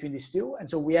difference between these two, and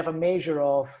so we have a measure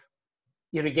of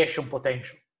irrigation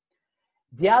potential.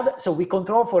 So we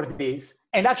control for this,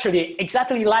 and actually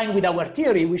exactly in line with our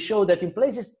theory, we show that in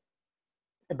places,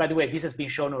 and by the way, this has been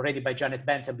shown already by Janet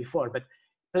Benson before, but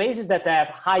places that have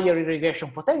higher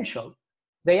irrigation potential,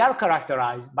 they are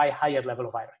characterized by a higher level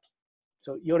of hierarchy.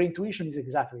 So your intuition is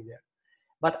exactly there.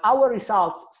 But our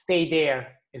results stay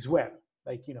there as well,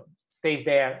 stays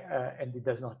there and it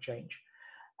does not change.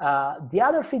 The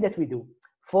other thing that we do,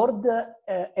 for the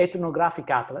ethnographic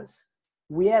atlas,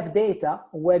 we have data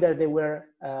whether they were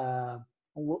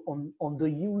on the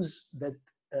use that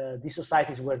these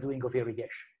societies were doing of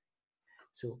irrigation.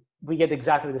 So we get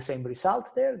exactly the same result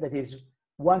there. That is,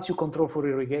 once you control for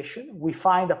irrigation, we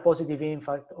find a positive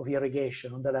impact of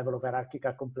irrigation on the level of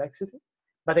hierarchical complexity.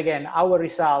 But again, our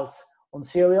results on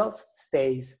cereals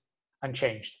stays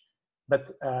unchanged.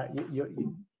 But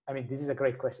this is a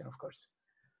great question, of course.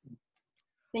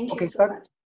 Thank you so much.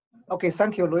 Okay,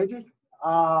 thank you, Luigi.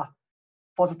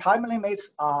 For the time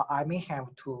limits, I may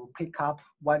have to pick up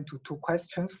 1 to 2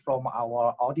 questions from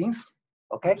our audience.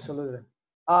 Okay. Absolutely.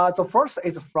 The first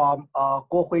is from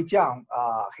Guo Huijiang.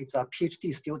 He's a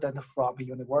PhD student from the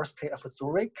University of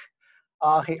Zurich.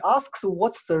 He asks,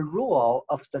 what's the role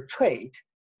of the trade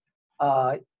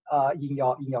in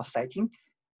your setting?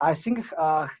 I think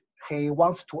he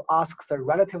wants to ask the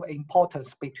relative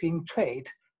importance between trade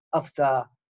of the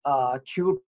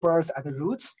tubers and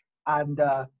roots and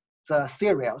the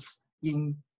cereals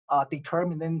in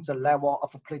determining the level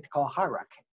of political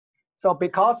hierarchy. So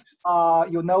because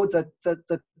you know that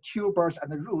the tubers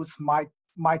and the roots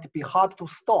might be hard to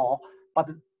store,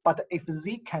 but if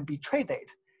they can be traded,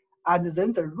 and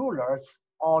then the rulers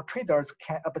or traders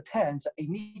can obtain the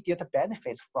immediate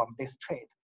benefits from this trade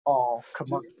or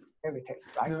commodities,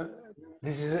 right?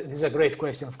 This is a great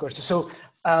question, of course. So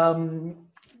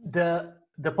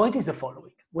the point is the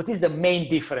following. What is the main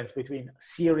difference between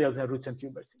cereals and roots and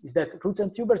tubers? Is that roots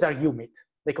and tubers are humid.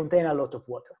 They contain a lot of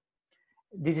water.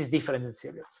 This is different than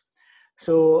cereals.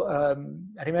 So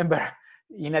I remember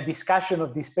in a discussion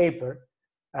of this paper,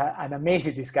 an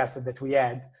amazing discussion that we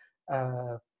had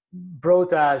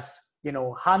brought us,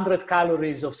 100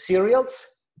 calories of cereals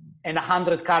and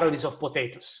 100 calories of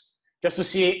potatoes, just to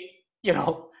see,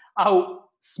 how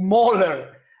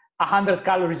smaller 100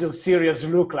 calories of cereals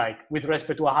look like with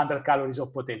respect to 100 calories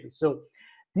of potatoes. So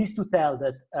this to tell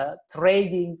that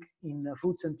trading in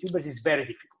roots and tubers is very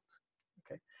difficult.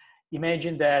 Okay,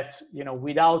 imagine that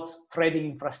without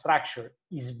trading infrastructure,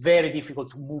 it's very difficult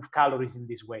to move calories in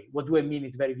this way. What do I mean?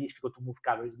 It's very difficult to move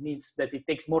calories. It means that it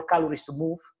takes more calories to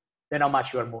move than how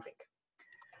much you are moving.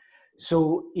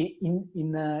 So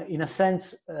in a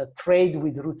sense, trade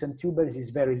with roots and tubers is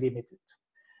very limited.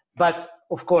 But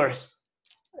of course,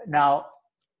 now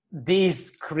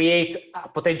these create a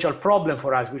potential problem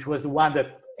for us, which was the one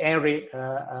that Henry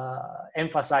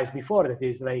emphasized before. That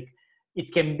is like,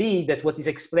 it can be that what is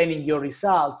explaining your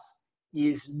results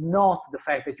is not the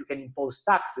fact that you can impose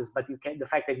taxes, but the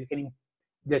fact that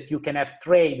you can have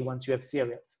trade once you have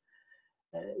cereals.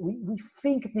 We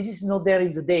think this is not there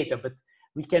in the data, but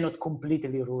we cannot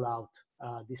completely rule out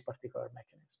this particular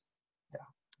mechanism. Yeah.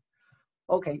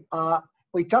 Okay.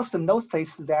 We just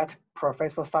noticed that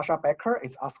Professor Sasha Becker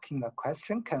is asking a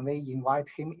question. Can we invite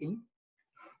him in?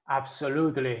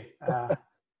 Absolutely.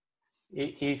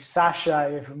 If Sasha,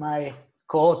 if my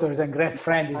co-authors and great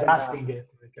friend is asking it.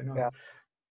 Yeah.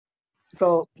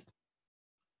 So,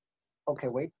 okay,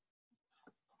 wait.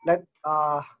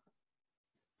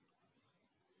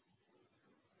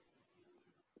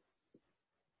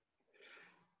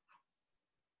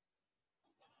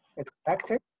 It's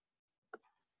connected.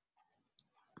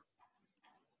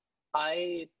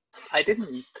 I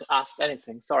didn't ask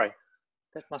anything. Sorry,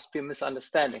 that must be a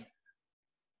misunderstanding.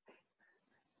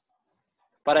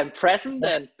 But I'm present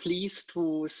and pleased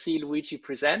to see Luigi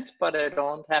present, but I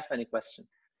don't have any question.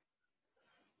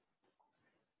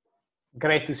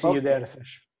 Great to see you there,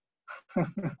 Sasha.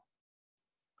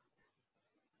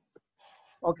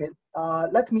 Okay,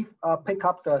 let me pick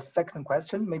up the second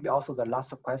question, maybe also the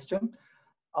last question.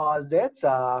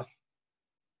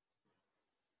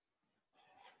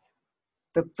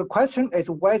 The question is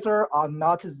whether or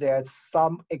not there's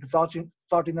some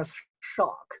exogenous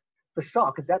shock, the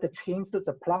shock that changed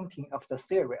the planting of the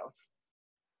cereals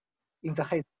in the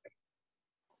history.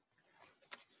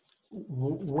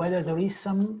 Whether there is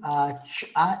some, I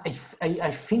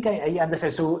think I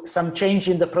understand. So some change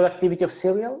in the productivity of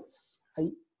cereals?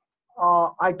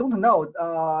 I don't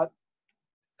know.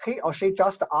 He or she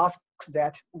just asks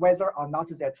that whether or not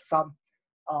there's some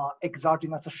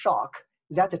exogenous shock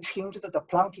that changed the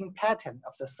planting pattern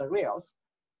of the cereals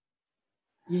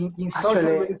in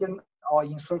certain region or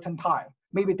in certain time.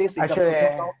 Maybe this is a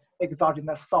potential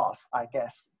exogenous source, I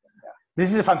guess. Yeah.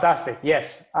 This is fantastic.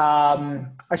 Yes.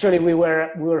 Actually, we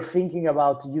were thinking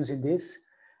about using this.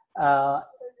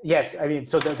 Yes, I mean,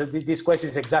 so this question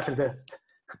is exactly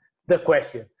the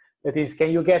question. That is,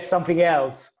 can you get something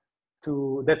else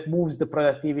that moves the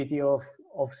productivity of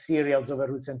cereals over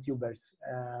roots and tubers,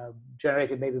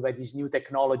 generated maybe by this new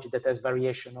technology that has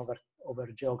variation over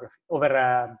geography,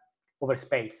 over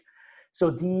space. So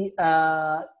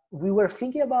we were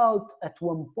thinking about at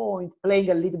one point playing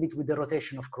a little bit with the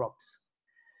rotation of crops.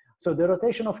 So the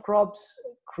rotation of crops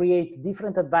create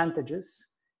different advantages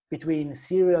between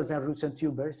cereals and roots and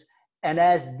tubers, and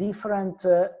has different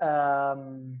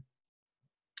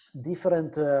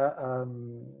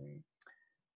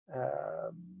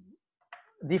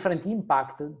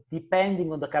impact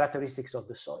depending on the characteristics of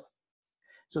the soil.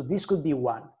 So this could be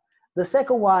one. The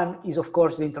second one is, of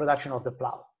course, the introduction of the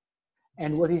plow.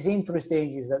 And what is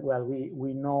interesting is that, well,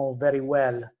 we know very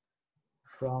well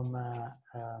from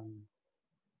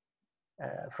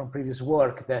previous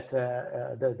work that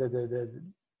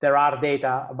there are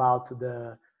data about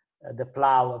the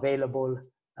plow available,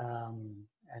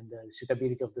 and the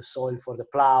suitability of the soil for the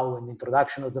plow and the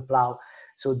introduction of the plow.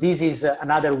 So this is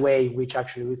another way which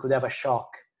actually we could have a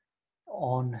shock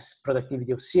on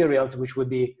productivity of cereals, which would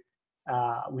be,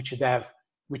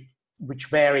 which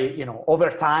vary, you know, over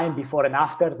time, before and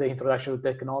after the introduction of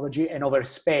technology, and over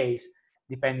space,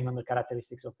 depending on the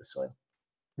characteristics of the soil.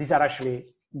 These are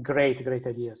actually great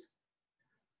ideas.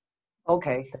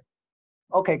 Okay.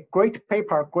 Okay, great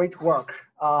paper, great work.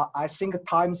 I think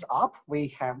time's up.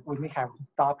 We may have to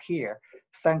stop here.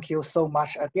 Thank you so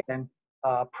much again,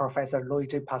 Professor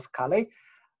Luigi Pascali.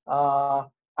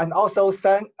 And also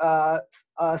thank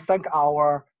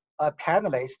our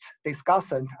panelists,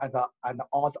 discussant, and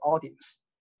all the audience.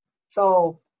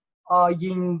 So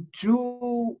in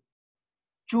June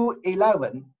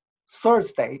 11,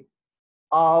 Thursday,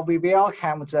 we will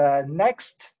have the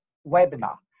next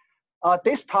webinar.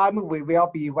 This time we will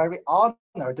be very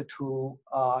honored to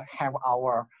have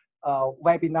our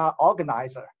webinar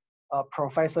organizer,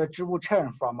 Professor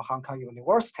Chen from Hong Kong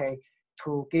University,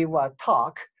 to give a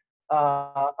talk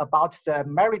about the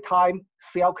maritime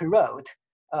Silk Road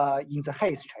in the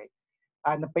history.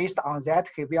 And based on that,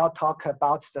 he will talk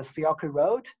about the Silk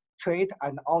Road trade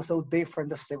and also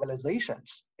different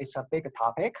civilizations. It's a big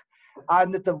topic.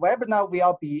 And the webinar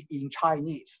will be in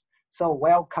Chinese. So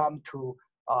welcome to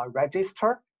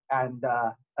register and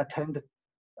attend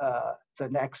the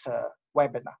next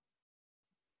webinar.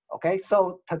 Okay,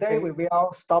 so today we will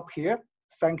stop here.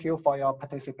 Thank you for your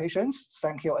participation.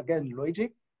 Thank you again,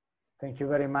 Luigi. Thank you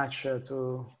very much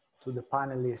to the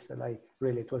panelists. Like,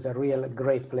 really, it was a real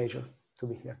great pleasure to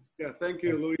be here. Yeah, thank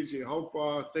you, Luigi. Hope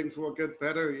things will get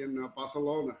better in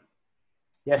Barcelona.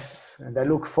 Yes, and I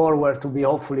look forward to be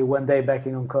hopefully one day back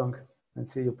in Hong Kong and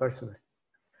see you personally.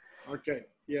 Okay,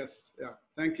 yes, yeah,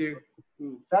 thank you.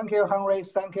 Thank you, Henry.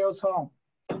 Thank you, Cong.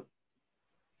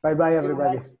 Bye-bye,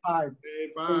 everybody. Bye.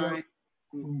 Okay, bye.